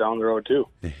others, though, down the road, too.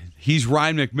 He's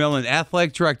Ryan McMillan,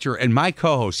 athletic director, and my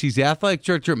co-host. He's the athletic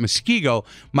director at Muskego,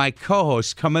 my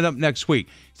co-host, coming up next week.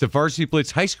 It's the Varsity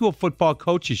Blitz High School Football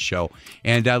Coaches Show,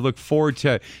 and I look forward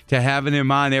to having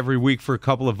him on every week for a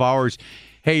couple of hours.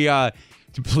 Hey,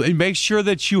 make sure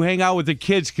that you hang out with the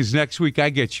kids, because next week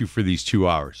I get you for these 2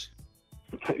 hours.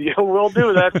 Yeah, we'll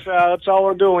do. That's all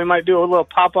we're doing. We might do a little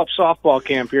pop-up softball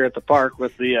camp here at the park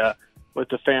with the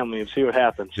family and see what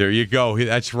happens. There you go.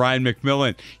 That's Ryan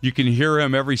McMillan. You can hear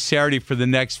him every Saturday for the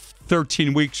next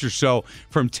 13 weeks or so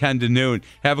from 10 to noon.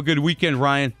 Have a good weekend,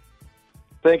 Ryan.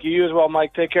 Thank you. You as well,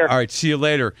 Mike. Take care. All right, see you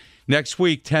later. Next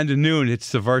week, 10 to noon,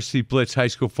 it's the Varsity Blitz High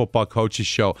School Football Coaches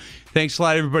Show. Thanks a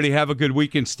lot, everybody. Have a good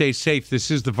weekend. Stay safe. This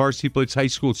is the Varsity Blitz High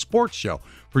School Sports Show,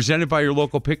 presented by your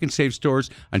local Pick and Save stores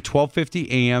on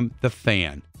 1250 AM The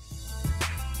Fan.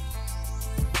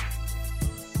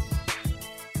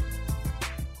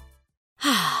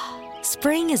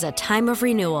 Spring is a time of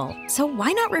renewal, so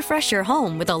why not refresh your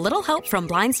home with a little help from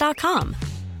Blinds.com?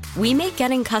 We make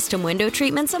getting custom window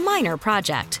treatments a minor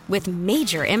project with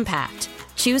major impact.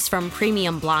 Choose from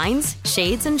premium blinds,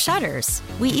 shades, and shutters.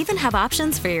 We even have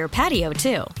options for your patio,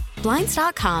 too.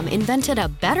 Blinds.com invented a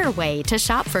better way to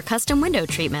shop for custom window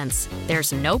treatments.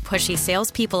 There's no pushy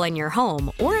salespeople in your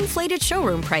home or inflated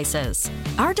showroom prices.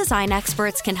 Our design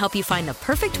experts can help you find the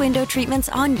perfect window treatments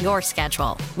on your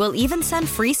schedule. We'll even send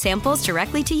free samples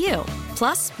directly to you.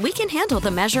 Plus, we can handle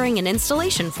the measuring and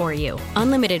installation for you.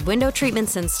 Unlimited window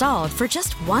treatments installed for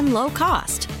just one low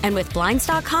cost. And with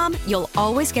Blinds.com, you'll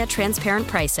always get transparent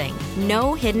pricing.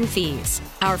 No hidden fees.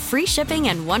 Our free shipping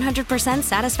and 100%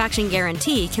 satisfaction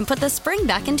guarantee can put the spring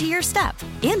back into your step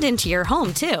and into your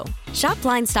home, too. Shop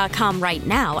Blinds.com right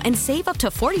now and save up to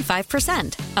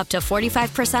 45%. Up to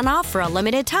 45% off for a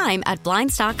limited time at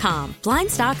Blinds.com.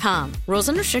 Blinds.com. Rules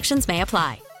and restrictions may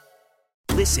apply.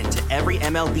 Listen to every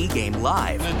MLB game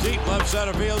live. In the deep left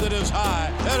center field, it is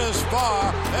high, it is far,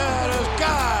 it is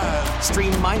gone.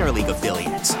 Stream minor league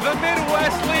affiliates. The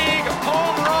Midwest League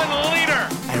home run leader.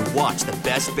 And watch the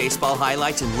best baseball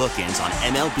highlights and look-ins on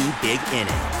MLB Big Inning.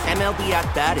 MLB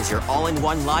At Bat is your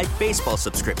all-in-one live baseball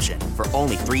subscription for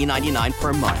only $3.99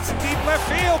 per month. Deep left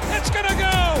field, it's gonna go.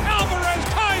 Alvarez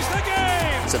ties the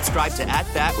game. Subscribe to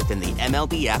At Bat within the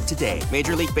MLB app today.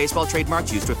 Major League Baseball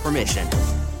trademarks used with permission.